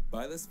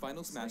 BYLETH's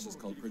final smash is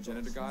called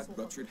Progenitor God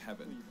Ruptured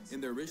Heaven.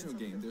 In the original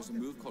game, there's a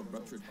move called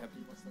Ruptured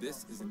Heaven.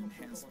 This is an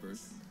enhanced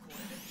version.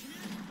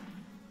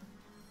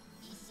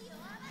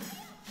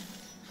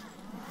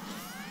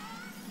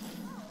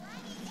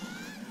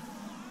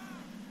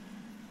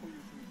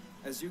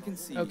 As you can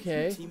see,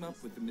 Okay. you team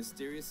up with the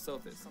mysterious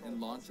Sothis and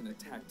launch an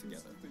attack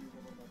together.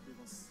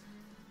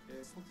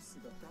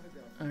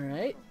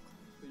 Alright.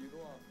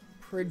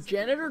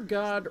 Progenitor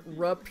God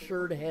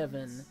Ruptured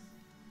Heaven.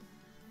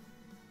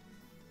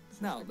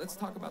 Now, let's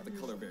talk about the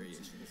color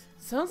variations.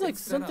 Sounds like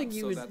It's set something up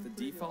you so would... that the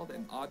default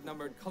and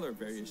odd-numbered color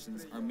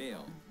variations are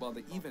male, while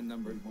the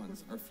even-numbered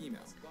ones are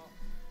female.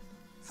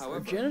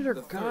 However, Progenitor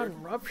the God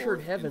third, Ruptured fourth,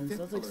 and Heaven fifth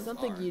sounds like colors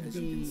something are, you'd as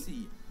you be, can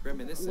see,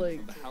 reminiscent like-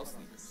 of the house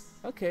leaders.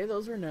 Okay,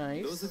 those are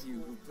nice. Those of you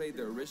who played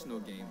the original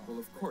game will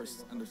of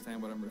course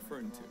understand what I'm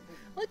referring to.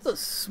 I like the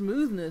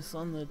smoothness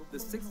on the... The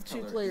sixth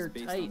color Two-player is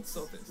based tights.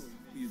 on Sothis,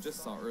 who you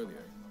just saw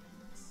earlier.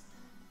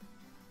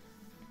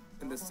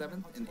 And the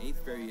 7th and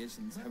 8th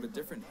variations have a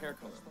different hair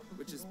color,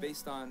 which is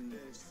based on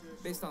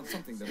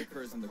something that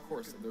occurs in the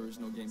course of the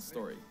original game's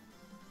story.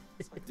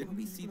 Didn't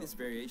we see this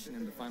variation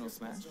in the final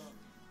Smash?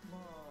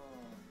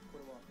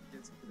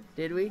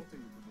 Did we?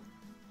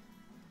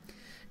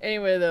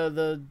 Anyway, though,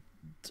 the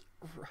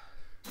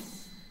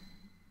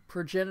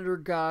progenitor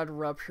god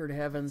ruptured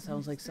heaven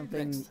sounds like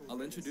something Next,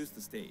 I'll introduce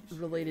the stage.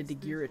 related to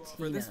Giratina.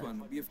 For this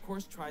one, we of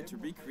course tried to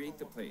recreate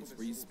the place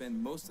where you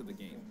spend most of the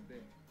game,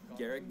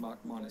 Garreg Mach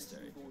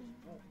Monastery.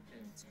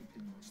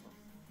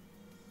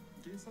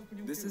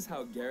 This is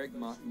how Garreg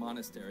Mach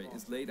Monastery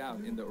is laid out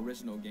in the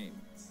original game.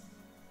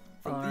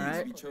 From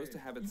these, we chose to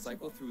have it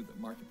cycle through the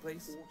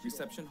marketplace,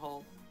 reception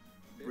hall,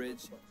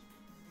 bridge,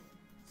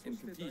 and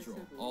cathedral,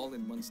 all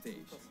in one stage.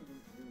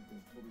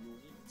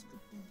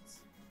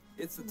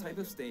 It's the type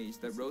of stage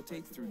that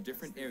rotates through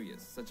different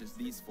areas, such as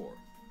these 4.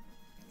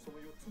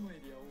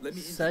 Let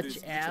me introduce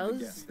each of the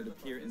guests that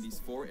appear in these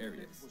 4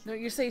 areas. No,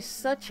 you say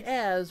such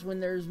as when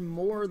there's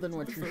more than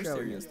what you're The first showing.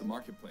 area is the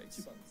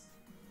marketplace.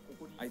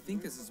 I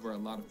think this is where a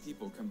lot of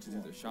people come to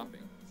do their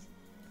shopping.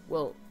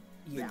 Well,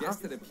 yeah. The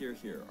guests that appear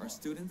here are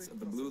students of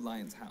the Blue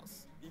Lion's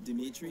house,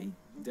 Dimitri,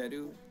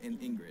 Dedu, and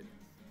Ingrid.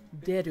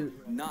 Dedu.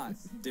 Not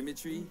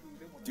Dimitri,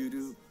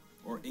 Dudu,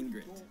 or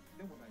Ingrid.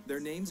 Their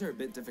names are a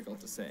bit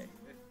difficult to say.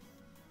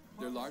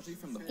 They're largely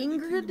from the Holy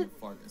Ingrid? Kingdom of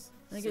Fargus.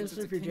 I Since guess it's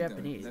a if you're kingdom,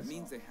 Japanese. that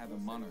means they have a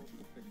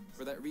monarchy.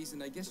 For that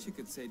reason, I guess you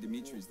could say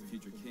Dimitri's the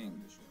future king.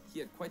 He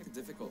had quite a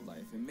difficult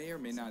life and may or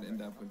may not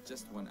end up with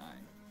just one eye.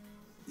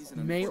 He's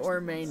an May or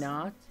unfortunate may case.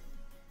 not.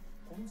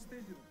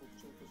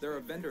 There are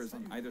vendors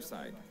on either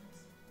side.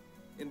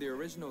 In the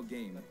original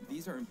game,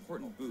 these are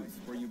important booths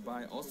where you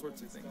buy all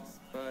sorts of things,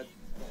 but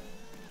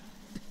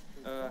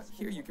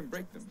here you can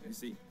break them, you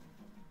see.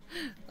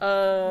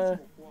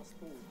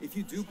 If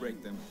you do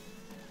break them,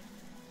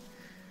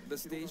 the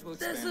stage will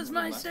expand. This is to the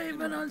my left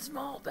statement and on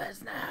small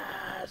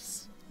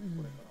business.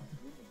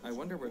 I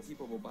wonder where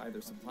people will buy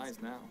their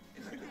supplies now.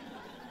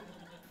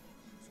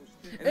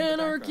 And in the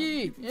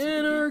Anarchy! background, you can see the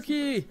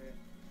Anarchy! gatekeeper.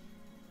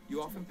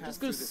 You often pass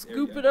Just go through this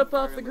scoop area it up and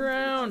off fire the them through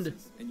ground.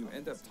 houses, and you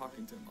end up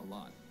talking to him a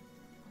lot.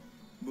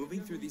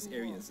 Moving through these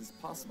areas is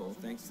possible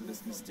thanks to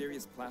this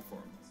mysterious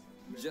platform.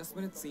 Just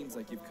when it seems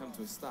like you've come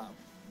to a stop,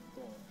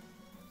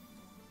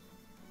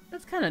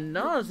 That's kind of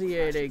crashes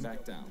nauseating.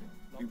 back down.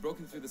 We've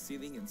broken through the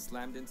ceiling and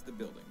slammed into the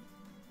building.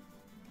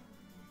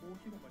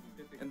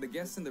 And the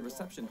guests in the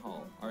reception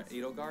hall are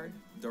Edelgard,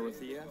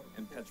 Dorothea,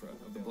 and Petra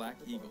of the Black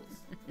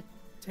Eagles.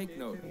 Take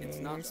note, it's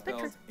not Here's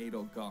Petra.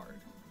 spelled Edelgard.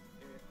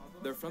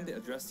 They're from the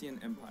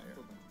Adressian Empire.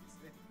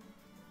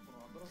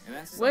 And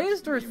as Why such,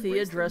 is they Dorothea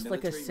embrace their dressed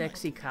like a military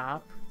sexy might.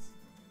 cop?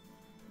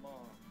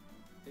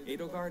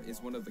 Edelgard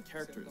is one of the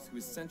characters who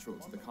is central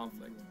to the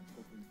conflict.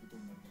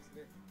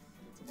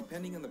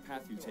 Depending on the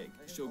path you take,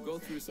 she'll go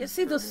through some You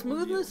see, the terrible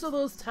smoothness ordeals. of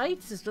those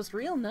tights is just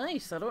real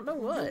nice. I don't know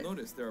what. You'll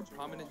notice there are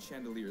prominent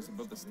chandeliers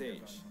above the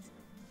stage.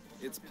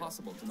 It's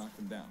possible to knock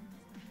them down.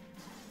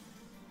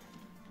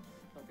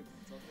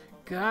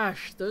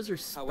 Gosh, those are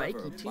spiky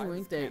However, too, BYLETH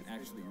ain't they? can't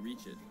actually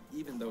reach it,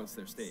 even though it's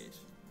their stage.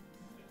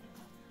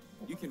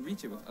 You can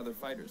reach it with other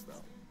fighters,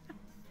 though.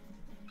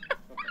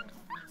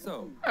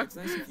 So, it's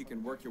nice if you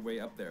can work your way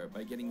up there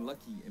by getting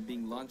lucky and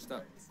being launched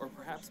up, or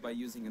perhaps by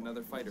using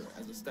another fighter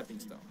as a stepping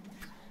stone.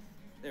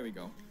 There we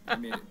go, I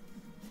made it.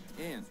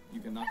 And you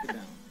can knock it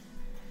down.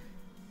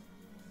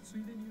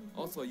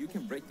 Also, you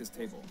can break this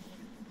table.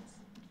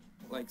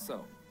 Like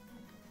so.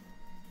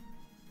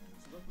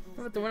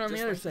 What about the one on Just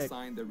the other like the side?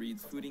 sign that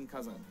reads Fudin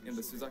Kazan in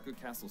the Suzaku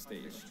Castle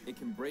stage, it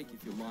can break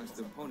if you launch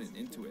the opponent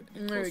into it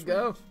at There we close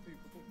go. range.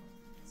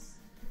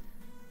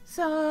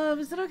 So,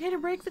 is it okay to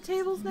break the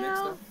tables Next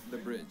now? up, the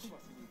bridge.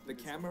 The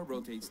camera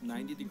rotates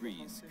 90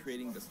 degrees,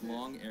 creating this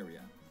long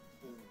area.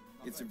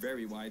 It's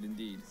very wide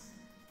indeed.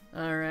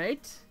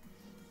 Alright.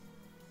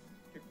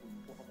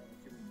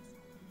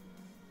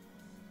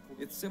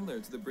 It's similar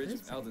to the Bridge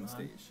That's of Elden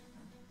pretty stage.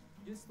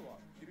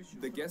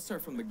 The guests are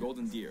from the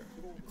Golden Deer,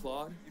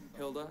 Claude,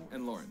 Hilda,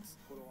 and Lawrence.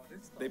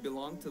 They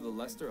belong to the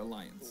Leicester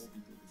Alliance.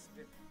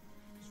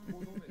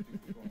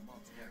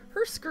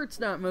 Her skirt's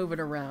not moving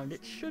around.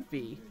 It should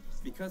be.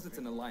 Because it's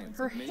an alliance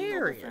Her of many hair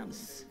noble is.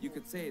 families, you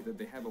could say that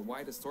they have a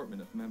wide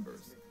assortment of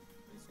members.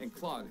 And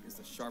Claude is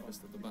the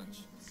sharpest of the bunch.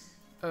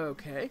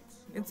 Okay.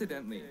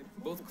 Incidentally,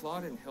 both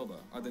Claude and Hilda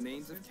are the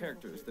names of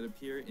characters that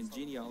appear in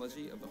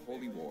Genealogy of the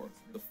Holy War,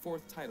 the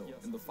 4th title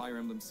in the Fire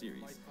Emblem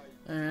series.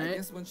 I Alright.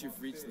 guess once you've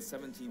reached the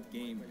 17th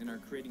game and are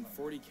creating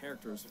 40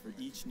 characters for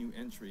each new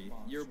entry,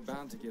 you're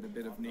bound to get a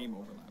bit of name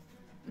overlap.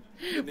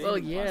 The naming Well,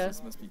 yeah.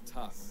 process must be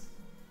tough.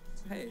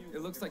 Hey,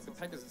 it looks like the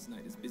Pegasus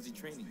Knight is busy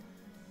training.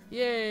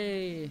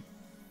 Yay.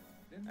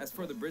 As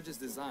for the bridge's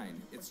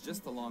design, it's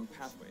just a long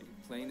pathway,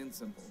 plain and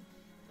simple.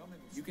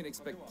 You can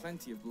expect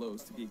plenty of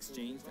blows to be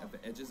exchanged at the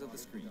edges of the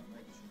screen.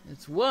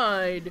 It's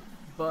wide,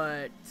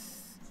 but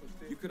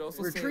You could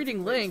also we're say it's a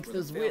treating place length where the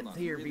as veil width knot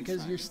here really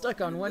because you're shines.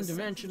 stuck on In this sense,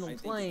 one-dimensional I think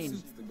it plane.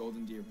 suits the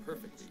Golden Deer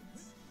perfectly.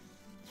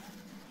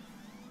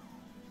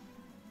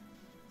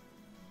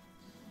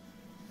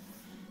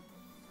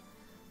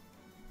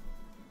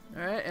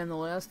 Alright, and the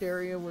last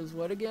area was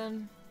what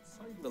again?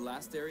 The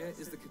last area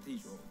is the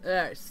cathedral.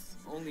 Yes.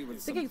 Only with I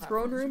was some thinking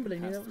throne platforms room, you but I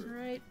can knew pass that was through.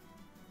 right.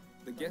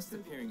 The guests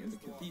appearing in the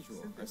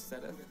cathedral are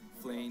Seta,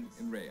 Flayn,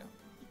 and Rhea.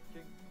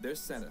 There's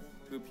Seta,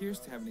 who appears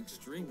to have an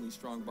extremely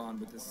strong bond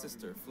with his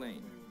sister,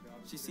 Flayn.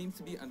 She seems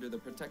to be under the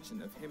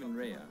protection of him and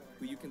Rhea,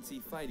 who you can see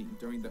fighting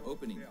during the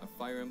opening of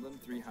Fire Emblem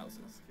Three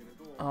Houses.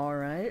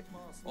 Alright.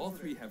 All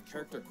three have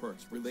character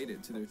quirks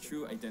related to their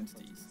true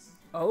identities.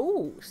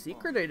 Oh,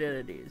 secret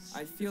identities.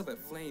 I feel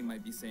that Flayn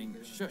might be saying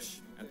shush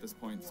at this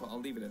point, so I'll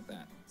leave it at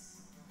that.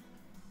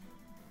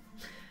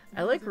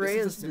 I like This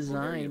Rhea's is a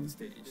simple area of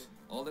design. the stage.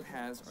 All it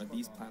has are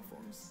these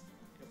platforms.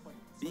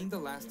 Being the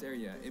last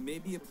area, it may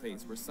be a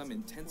place where some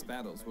intense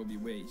battles will be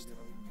waged.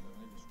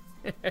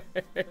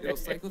 It'll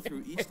cycle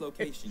through each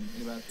location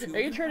in about 2 Are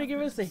you and a trying to half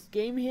give us a minutes.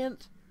 game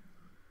hint?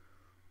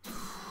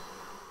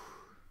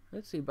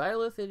 Let's see,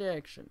 BYLETH in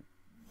action.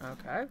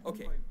 Okay.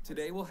 Okay,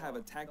 today we'll have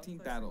a tag team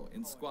battle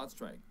in Squad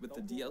Strike with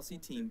the DLC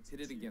team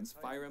pitted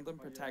against Fire Emblem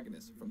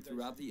protagonists from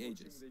throughout the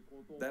ages.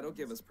 That'll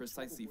give us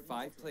precisely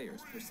 5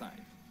 players per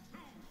side.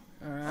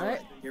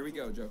 Alright. Here we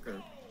go,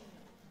 Joker.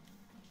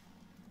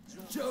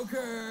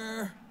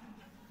 Joker!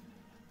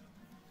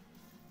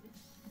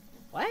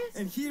 What?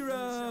 And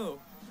Hero!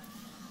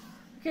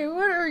 Okay,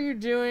 what are you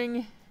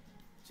doing?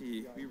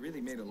 Gee, we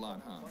really made a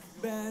lot, huh?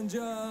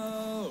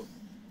 Banjo!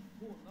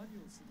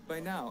 By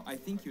now, I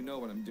think you know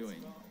what I'm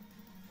doing.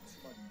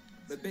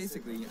 But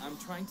basically, I'm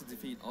trying to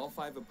defeat all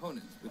 5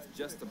 opponents with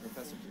just the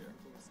professor here.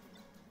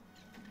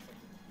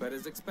 But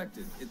as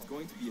expected, it's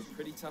going to be a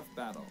pretty tough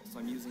battle, so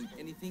I'm using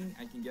anything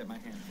I can get my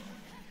hands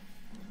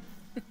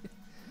on.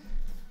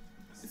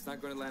 It's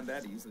not going to land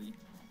that easily.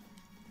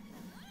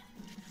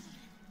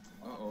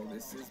 Uh-oh,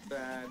 this is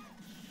bad.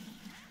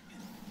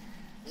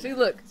 See,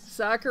 look,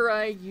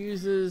 Sakurai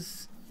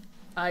uses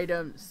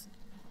items,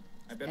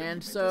 I better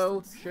and keep my so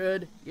distance.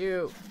 should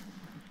you.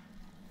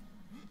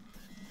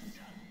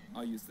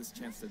 I'll use this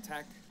chance to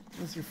attack.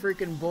 Unless you're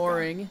freaking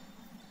boring.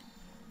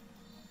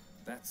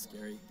 That's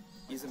scary.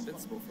 He's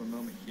invincible for a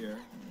moment here.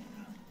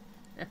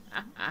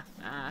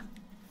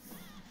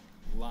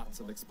 Lots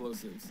of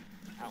explosives.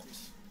 Ouch.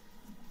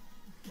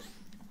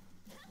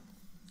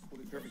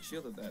 Perfect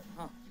shield of that,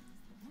 huh?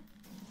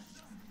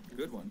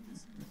 Good one.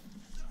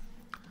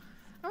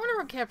 I wonder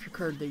what capture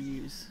card they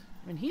use.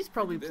 I mean, he's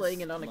probably This,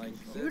 playing it on a like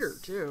computer,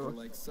 this, too. or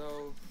like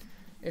so.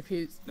 If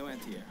he's No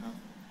anti-air, huh?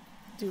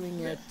 doing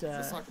Yeah, it,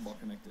 the soccer ball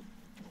connected.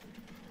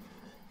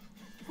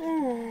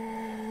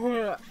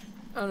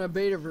 on a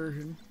beta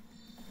version.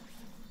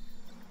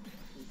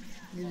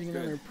 Using it on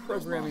Good. their There's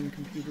programming Mom.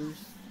 computers.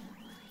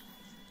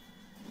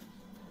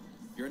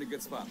 You're in a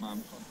good spot,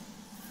 Mom.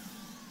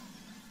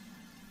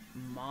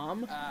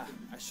 Mom? Ah,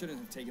 I shouldn't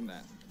have taken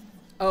that.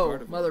 Oh,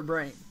 Gardevoir. Mother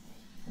Brain.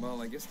 Well,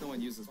 I guess no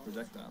one uses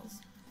projectiles.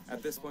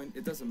 At this point,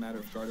 it doesn't matter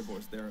if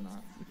Gardevoir's there or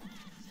not.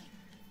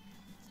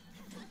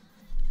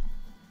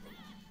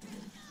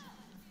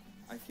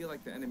 I feel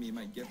like the enemy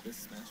might get this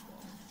smash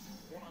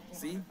ball.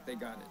 See? They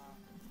got it.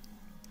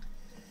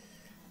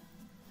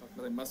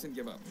 But I mustn't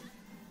give up.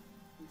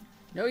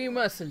 No, you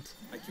mustn't.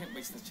 I can't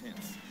waste the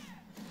chance.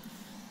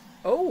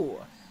 Oh!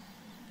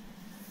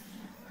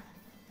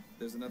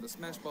 There's another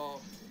smash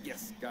ball.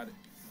 Yes, got it.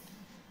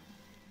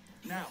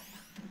 Now,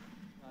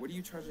 what are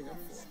you charging up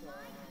for?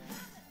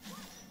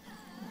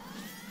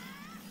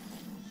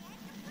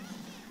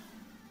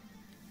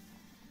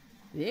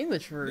 The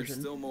English There's version.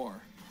 still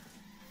more.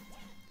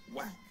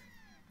 Whack.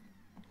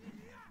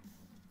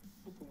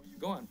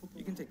 Go on,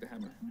 you can take the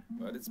hammer,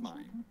 but it's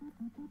mine.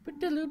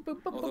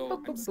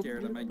 Although I'm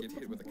scared I might get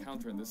hit with a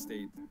counter in this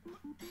state.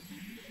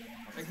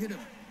 I hit him.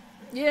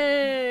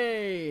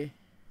 Yay!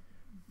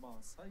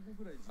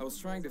 I was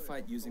trying to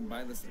fight using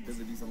BYLETH's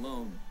abilities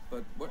alone,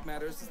 but what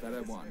matters is that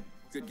I won.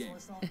 Good game.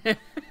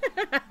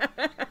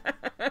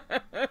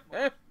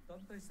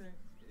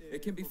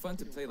 It can be fun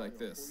to play like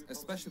this,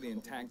 especially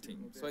in tag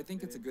team, so I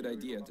think it's a good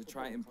idea to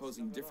try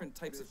imposing different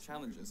types of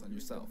challenges on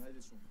yourself.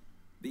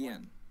 The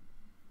end.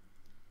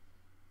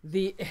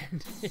 The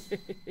end.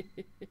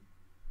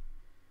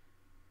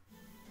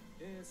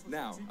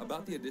 Now,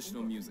 about the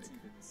additional music.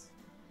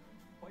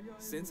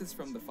 Since it's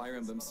from the Fire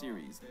Emblem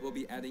series, we'll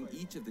be adding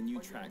each of the new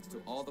tracks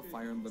to all the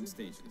Fire Emblem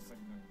stages.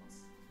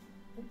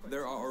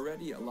 There are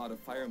already a lot of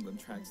Fire Emblem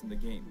tracks in the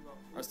game.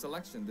 Our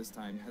selection this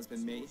time has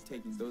been made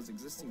taking those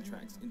existing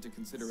tracks into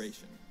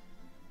consideration.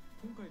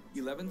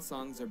 11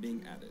 songs are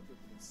being added.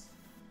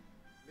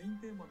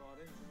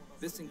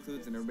 This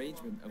includes an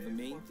arrangement of the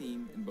main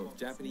theme in both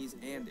Japanese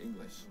and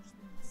English.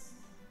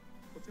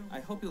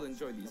 I hope you'll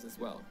enjoy these as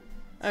well.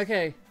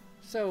 Okay,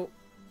 so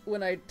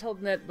when I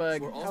told Netbug,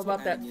 We're how also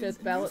about that adding in 5th a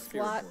new ballot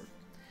spirit slot? board.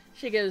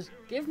 She goes,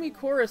 give me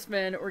Chorus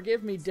Men or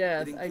give me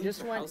Death. It I includes just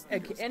the want house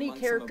leaders any among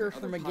some of character the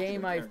from other a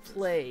game popular I've characters.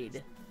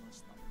 played.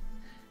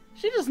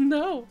 She doesn't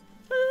know.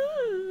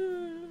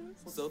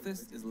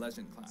 Sothis is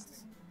Legend class.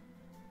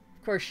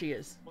 Of course she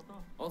is.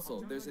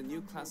 Also, there's a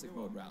new classic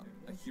mode route,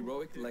 a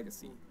Heroic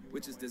Legacy,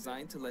 which is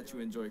designed to let you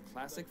enjoy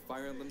classic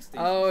Fire Emblem stages.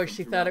 Oh, from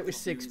she throughout thought it the was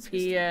 6 series' history.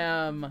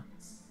 p.m.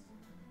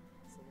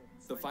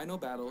 The final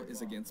battle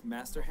is against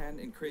Master Hand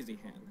and Crazy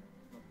Hand,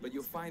 but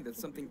you'll find that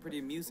something pretty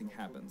amusing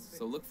happens,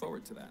 so look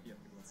forward to that.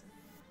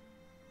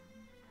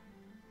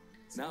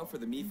 Now for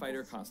the Mii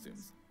Fighter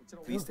costumes.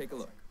 Please take a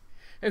look.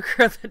 Oh,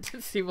 girl, that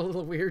did seem a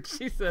little weird.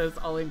 She says,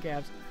 all in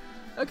caps.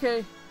 Okay,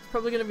 it's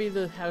probably gonna be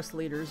the house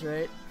leaders,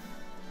 right?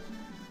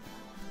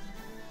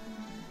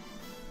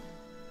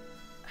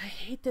 I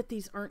hate that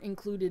these aren't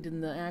included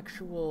in the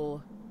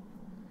actual...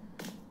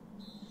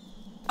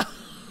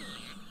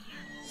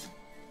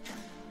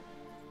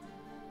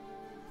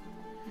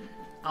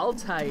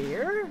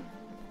 Altair?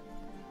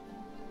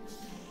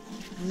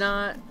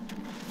 Not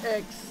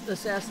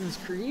Assassin's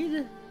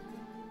Creed?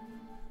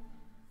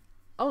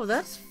 Oh,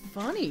 that's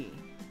funny.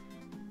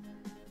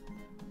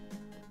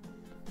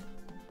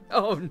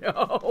 Oh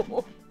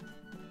no.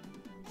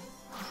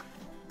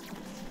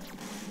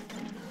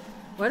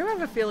 Why do I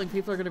have a feeling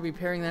people are going to be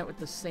pairing that with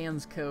the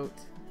Sans coat?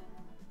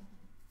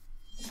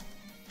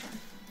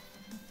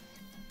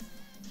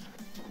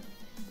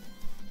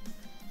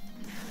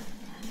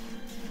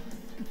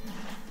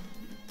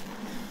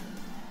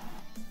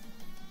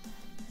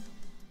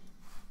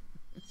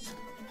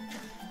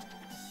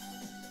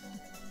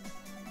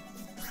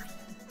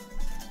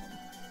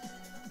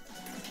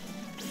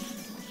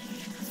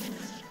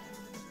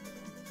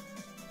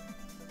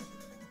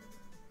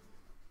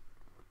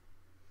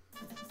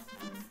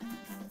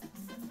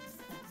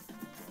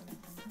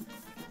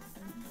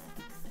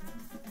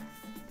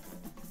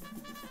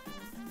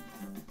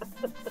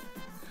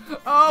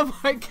 Oh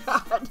my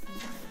god!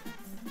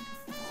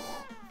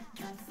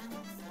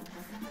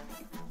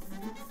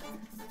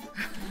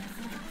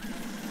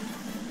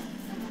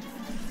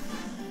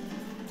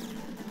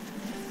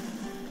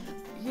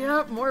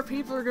 Yep, more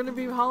people are gonna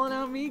be hauling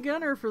out Mii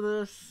Gunner for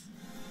this.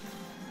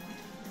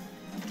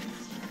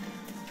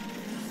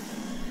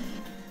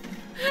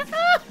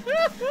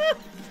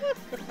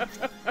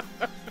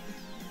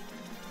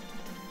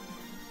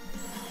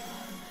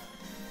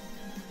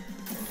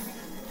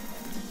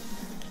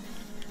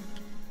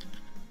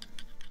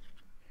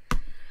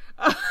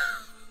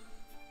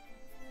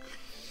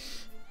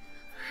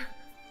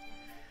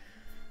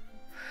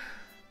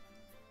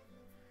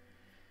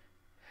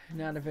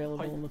 Not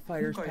available in the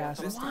Fighter's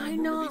Pass. Why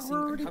not? We're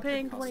already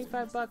paying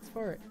 $25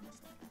 for it.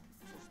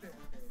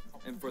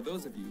 And for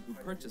those of you who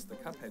purchased the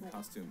Cuphead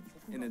costume,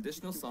 an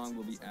additional song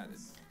will be added.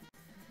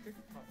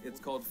 It's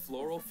called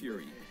Floral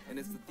Fury, and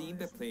it's the theme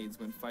that plays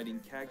when fighting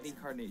Cagney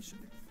Carnation.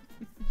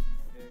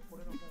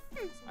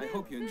 I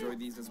hope you enjoy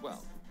these as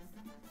well.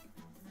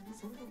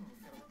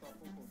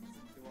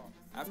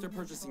 After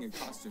purchasing a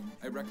costume,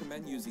 I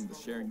recommend using the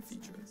sharing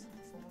feature.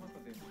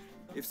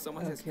 If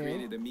someone has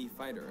created a Mii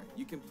Fighter,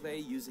 you can play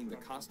using the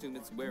costume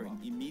it's wearing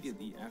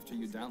immediately after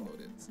you download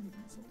it.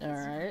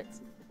 Alright.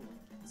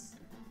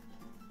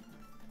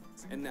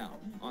 And now,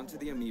 onto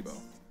the amiibo.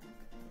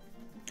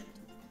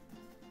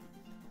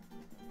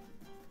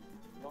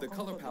 The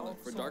color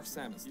palette for Dark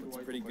Samus looks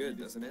pretty good,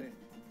 doesn't it?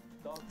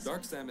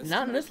 Dark Samus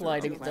Not in this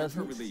lighting, it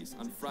doesn't. For release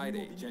on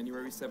Friday,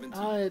 January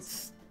 17th.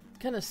 It's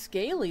kind of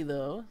scaly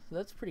though, so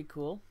that's pretty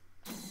cool.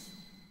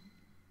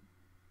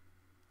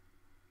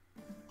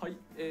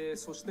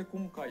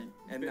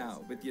 And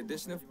now, with the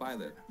addition of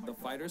BYLETH, the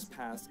Fighter's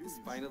Pass is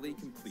finally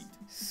complete.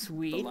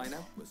 Sweet. The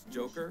lineup was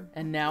Joker,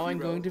 and now I'm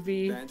going to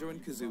be Banjo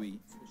and Kazooie,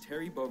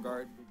 Terry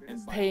Bogard, and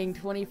BYLETH. Paying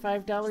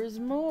 $25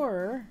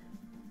 more.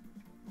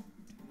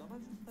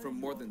 From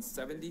more than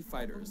 70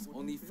 fighters,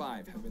 only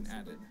 5 have been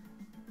added.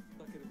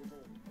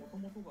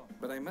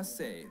 But I must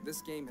say,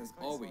 this game has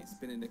always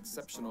been an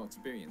exceptional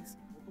experience.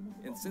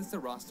 And since the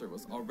roster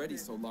was already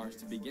so large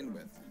to begin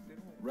with,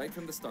 right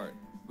from the start,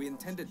 we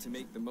intended to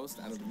make the most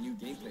out of the new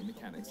gameplay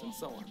mechanics and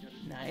so on.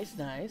 Nice,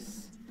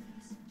 nice.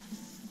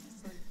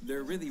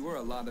 There really were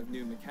a lot of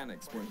new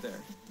mechanics, weren't there?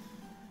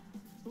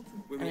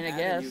 When we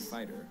add a new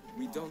fighter,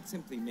 we don't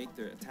simply make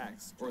their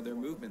attacks or their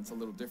movements a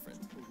little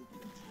different.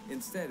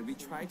 Instead, we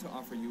try to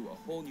offer you a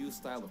whole new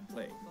style of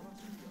play.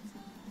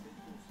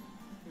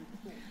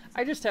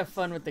 I just have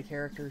fun with the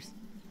characters.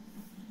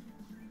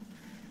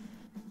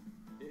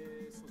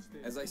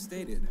 As I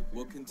stated,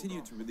 we'll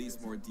continue to release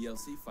more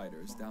DLC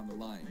fighters down the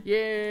line.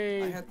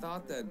 Yay! I had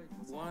thought that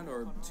 1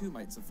 or 2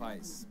 might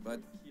suffice,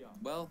 but,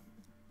 well,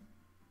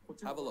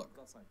 have a look.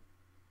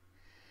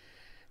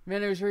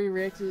 Man, I was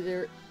reacting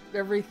to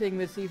everything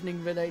this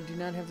evening, but I do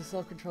not have the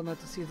self-control not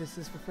to see this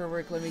is before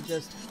work. Let me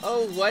just...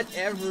 Oh,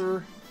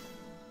 whatever!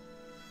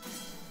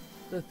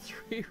 The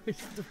 3 was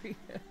 3.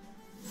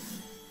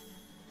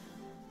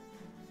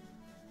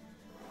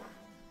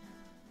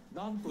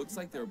 Looks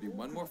like there will be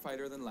 1 more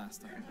fighter than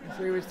last time.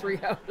 3 was 3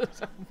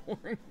 hours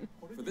born.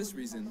 For this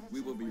reason,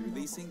 we will be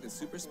releasing the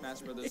Super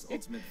Smash Bros.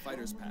 Ultimate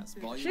Fighters Pass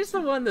Volume 2. She's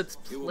the one that's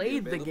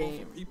played the game. It will be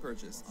available for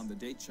pre-purchase on the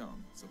date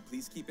shown, so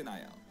please keep an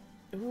eye out.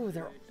 Ooh,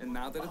 and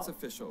now that it's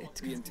official,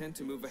 we intend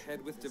to move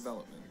ahead with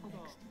development.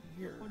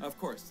 Of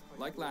course,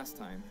 like last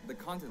time, the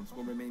contents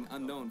will remain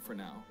unknown for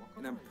now,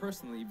 and I'm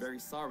personally very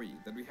sorry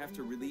that we have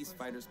to release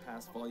Fighters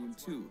Pass Volume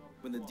 2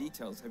 when the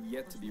details have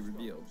yet to be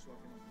revealed.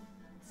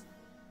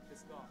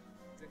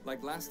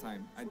 Like last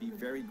time, I'd be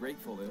very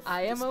grateful if,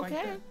 I am despite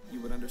okay. that, you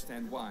would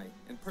understand why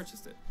and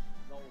purchased it.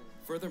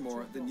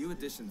 Furthermore, the new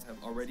additions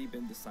have already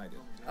been decided.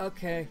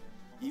 Okay.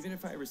 Even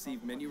if I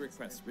receive many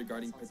requests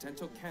regarding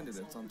potential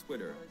candidates on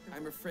Twitter,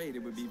 I'm afraid it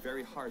would be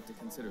very hard to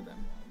consider them.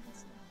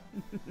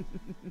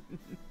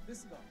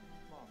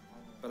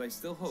 But I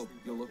still hope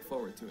you'll look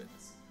forward to it.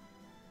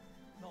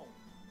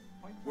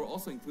 We're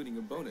also including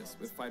a bonus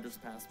with Fighters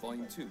Pass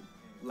Volume 2.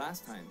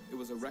 Last time, it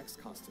was a Rex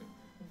costume.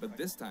 But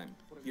this time,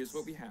 here's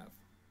what we have.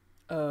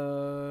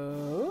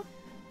 Oh.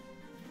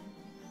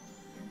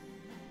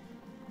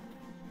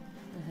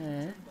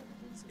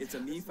 It's a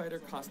Mii Fighter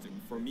costume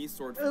for Mii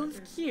Sword Fighter.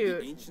 That's cute.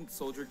 The ancient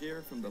soldier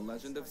gear from The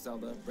Legend of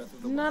Zelda Breath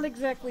of the Not Wild.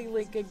 exactly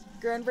like a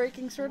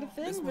groundbreaking sort of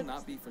thing, This will but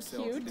not be for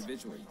sale cute.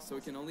 individually, so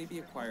it can only be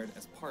acquired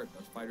as part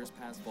of Fighters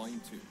Pass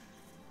Volume 2.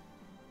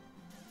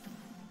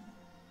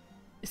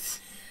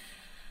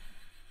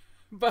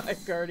 Bye,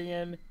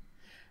 Guardian.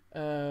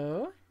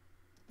 Oh.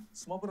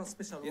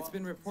 It's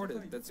been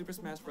reported that Super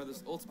Smash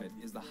Bros. Ultimate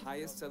is the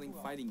highest-selling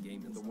fighting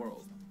game in the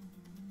world.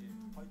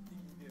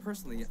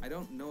 Personally, I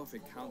don't know if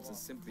it counts as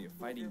simply a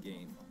fighting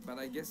game, but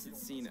I guess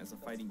it's seen as a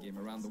fighting game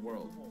around the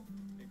world.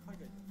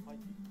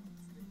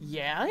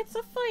 Yeah, it's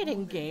a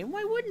fighting game.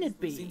 Why wouldn't it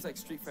be? Seems like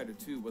Street Fighter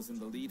 2 was in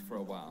the lead for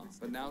a while,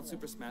 but now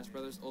Super Smash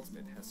Bros.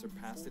 Ultimate has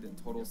surpassed it in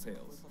total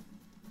sales.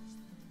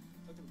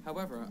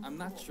 However, I'm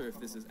not sure if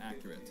this is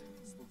accurate.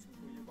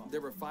 There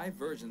were 5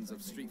 versions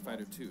of Street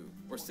Fighter 2,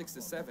 or 6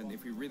 to 7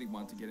 if we really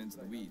want to get into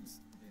the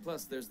weeds.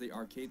 Plus, there's the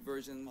arcade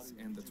versions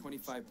and the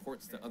 25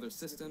 ports to other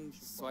systems,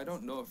 so I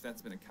don't know if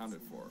that's been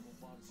accounted for.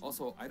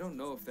 Also, I don't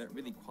know if that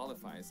really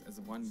qualifies as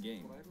one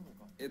game.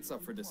 It's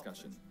up for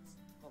discussion.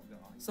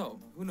 So,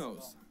 who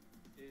knows?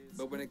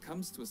 But when it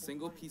comes to a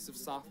single piece of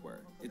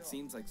software, it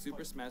seems like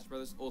Super Smash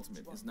Bros.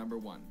 Ultimate is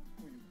 #1.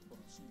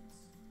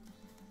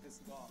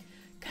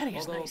 God, he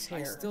has Although, nice hair.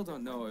 I still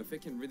don't know if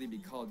it can really be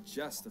called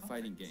just a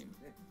fighting game.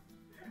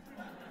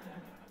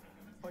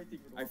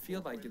 I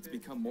feel like it's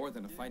become more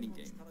than a fighting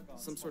game,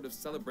 some sort of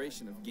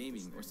celebration of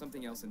gaming or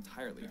something else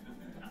entirely.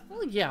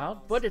 Well, yeah,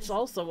 but it's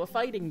also a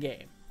fighting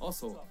game.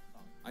 Also,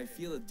 I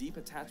feel a deep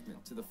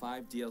attachment to the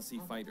 5 DLC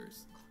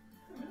fighters.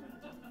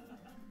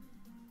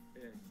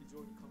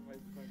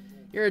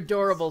 You're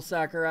adorable,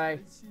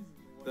 Sakurai.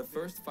 The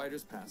first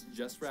Fighters Pass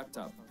just wrapped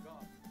up,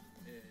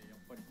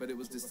 but it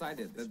was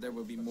decided that there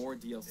will be more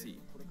DLC,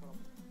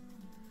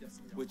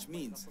 which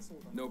means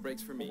no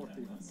breaks for me.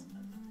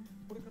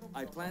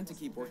 I plan to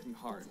keep working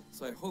hard,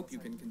 so I hope you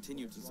can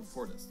continue to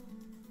support us.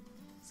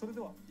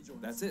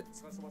 That's it.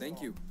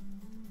 Thank you.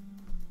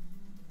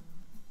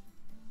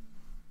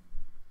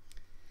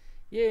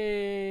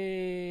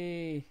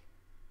 Yay!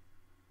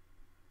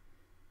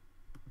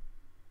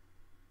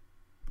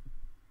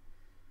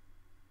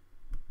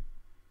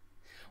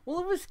 Well,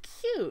 it was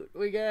cute.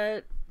 We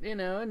got, you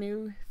know, a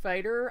new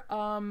fighter.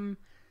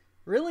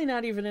 Really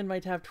not even in my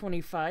top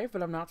 25,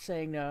 but I'm not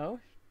saying no.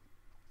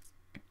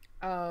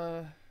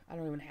 I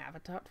don't even have a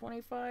top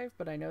 25,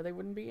 but I know they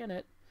wouldn't be in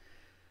it.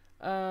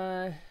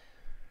 I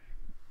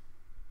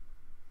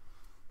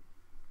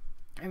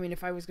mean,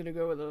 if I was going to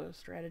go with a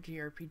strategy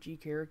RPG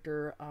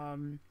character,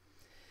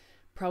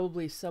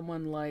 probably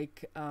someone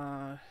like,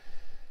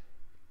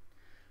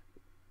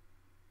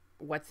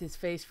 what's his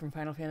face from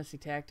Final Fantasy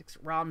Tactics?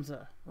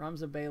 Ramza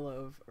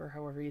Belov, or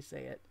however you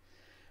say it.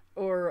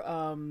 Or,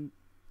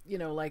 you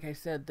know, like I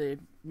said, the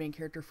main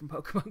character from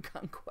Pokemon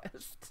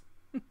Conquest.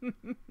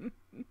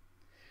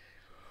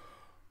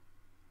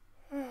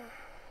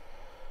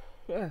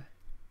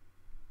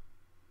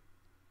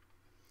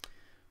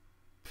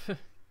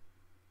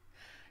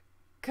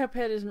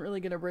 Cuphead isn't really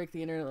going to break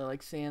the internet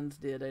like Sans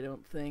did, I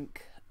don't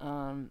think.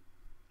 I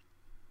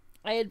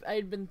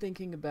had been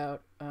thinking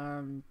about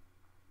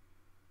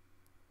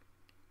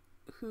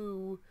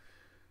who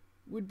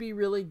would be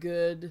really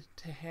good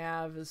to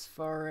have as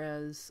far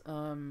as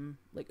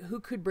like who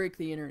could break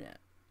the internet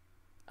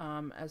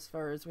as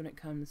far as when it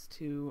comes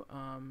to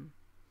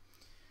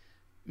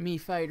Mii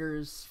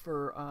fighters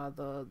for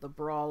the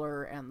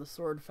brawler and the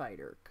sword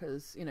fighter,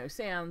 because you know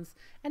Sans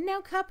and now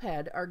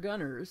Cuphead are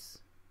gunners.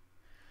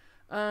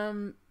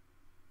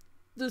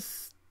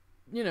 This,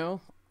 you know,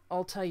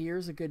 Altair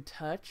is a good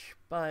touch,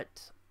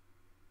 but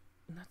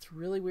that's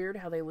really weird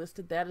how they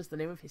listed that as the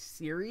name of his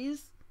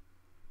series.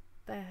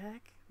 The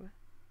heck? What?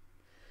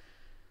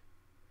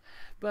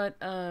 But,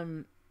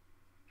 and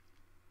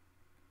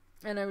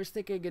I was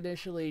thinking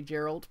initially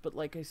Geralt, but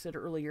like I said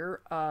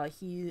earlier,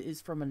 he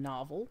is from a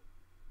novel,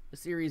 a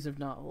series of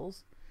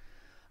novels.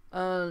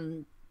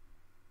 But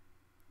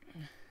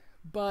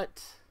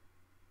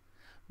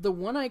the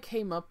one I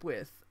came up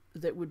with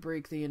that would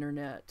break the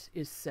internet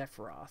is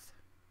Sephiroth.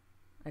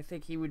 I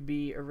think he would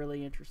be a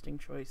really interesting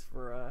choice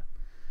for a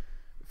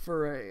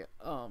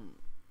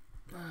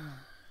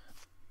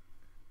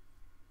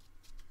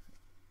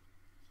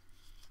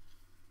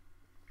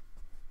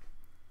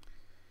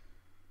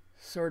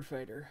sword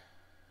fighter.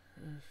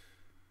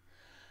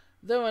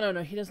 Though I don't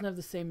know, he doesn't have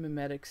the same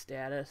mimetic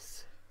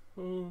status.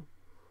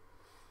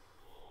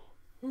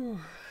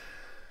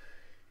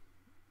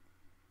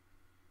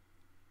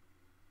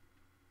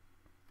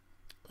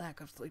 lack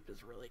of sleep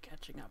is really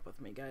catching up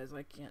with me, guys.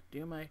 I can't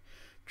do my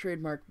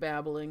trademark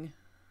babbling.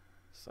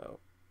 So,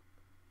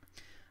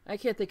 I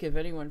can't think of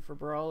anyone for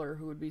Brawler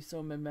who would be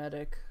so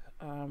mimetic.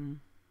 And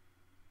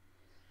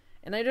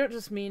I don't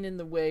just mean in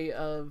the way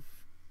of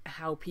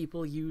how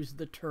people use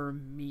the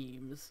term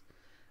memes.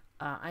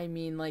 I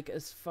mean, like,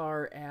 as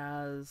far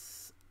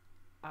as,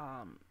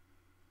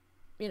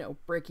 you know,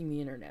 breaking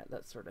the internet,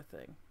 that sort of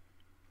thing.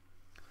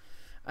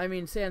 I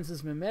mean, Sans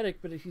is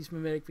mimetic, but he's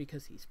mimetic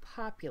because he's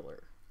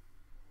popular.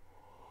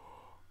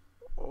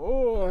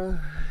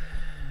 Or,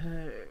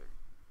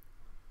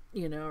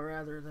 you know,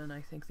 rather than,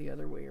 I think, the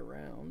other way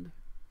around.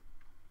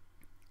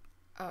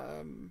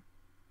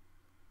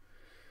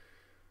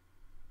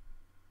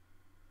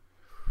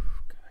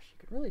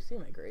 Really see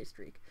my gray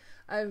streak.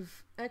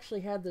 I've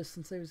actually had this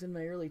since I was in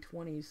my early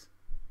 20s,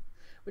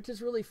 which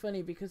is really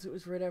funny because it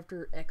was right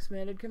after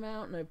X-Men had come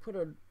out and I put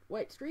a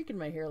white streak in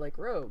my hair like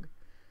Rogue,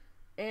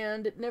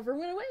 and it never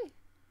went away.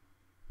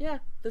 Yeah,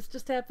 this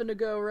just happened to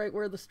go right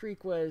where the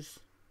streak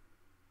was.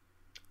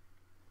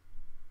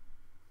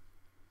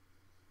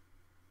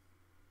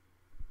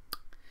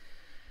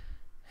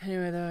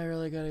 Anyway, though, I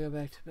really gotta go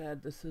back to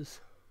bed.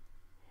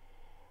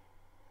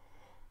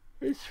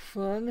 It's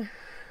fun.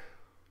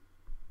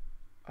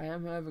 I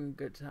am having a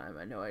good time.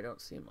 I know I don't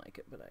seem like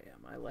it, but I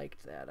am. I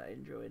liked that. I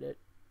enjoyed it.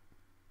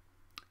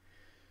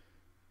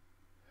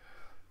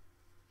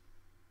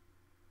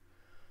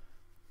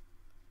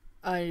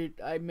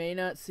 I may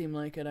not seem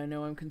like it. I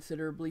know I'm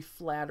considerably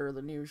flatter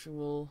than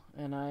usual,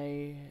 and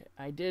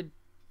I did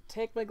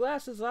take my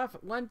glasses off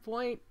at one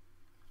point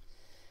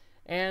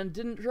and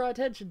didn't draw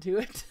attention to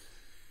it.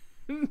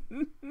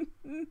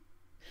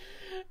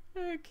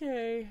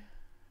 Okay.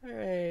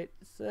 Alright,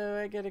 so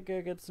I gotta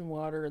go get some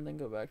water and then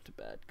go back to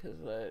bed, because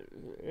I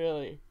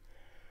really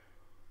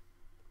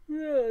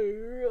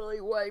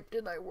wiped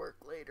and I work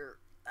later.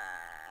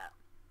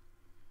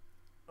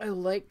 I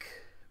like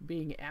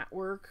being at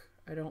work.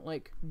 I don't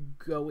like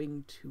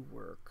going to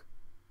work.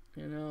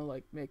 You know,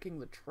 like making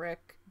the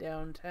trek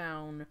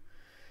downtown.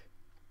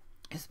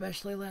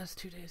 Especially last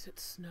 2 days it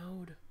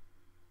snowed.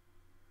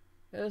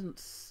 It hasn't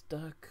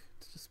stuck.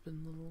 It's just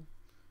been little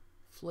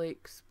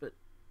flakes, but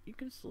you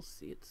can still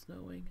see it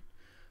snowing.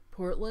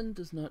 Portland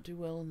does not do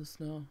well in the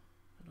snow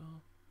at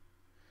all.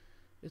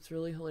 It's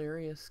really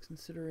hilarious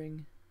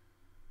considering,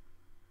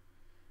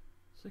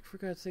 it's like, for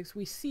God's sakes,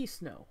 we see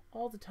snow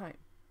all the time.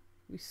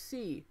 We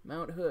see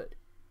Mount Hood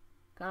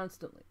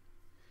constantly.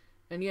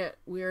 And yet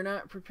we are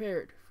not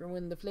prepared for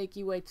when the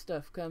flaky white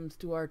stuff comes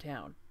to our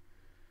town.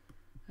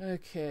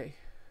 Okay.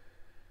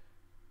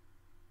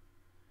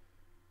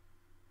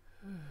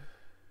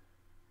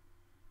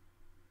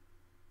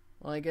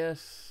 Well, I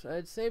guess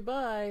I'd say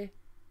bye,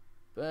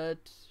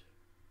 but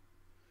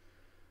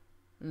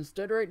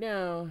instead right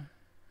now,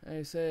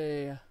 I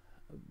say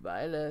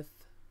BYLETH.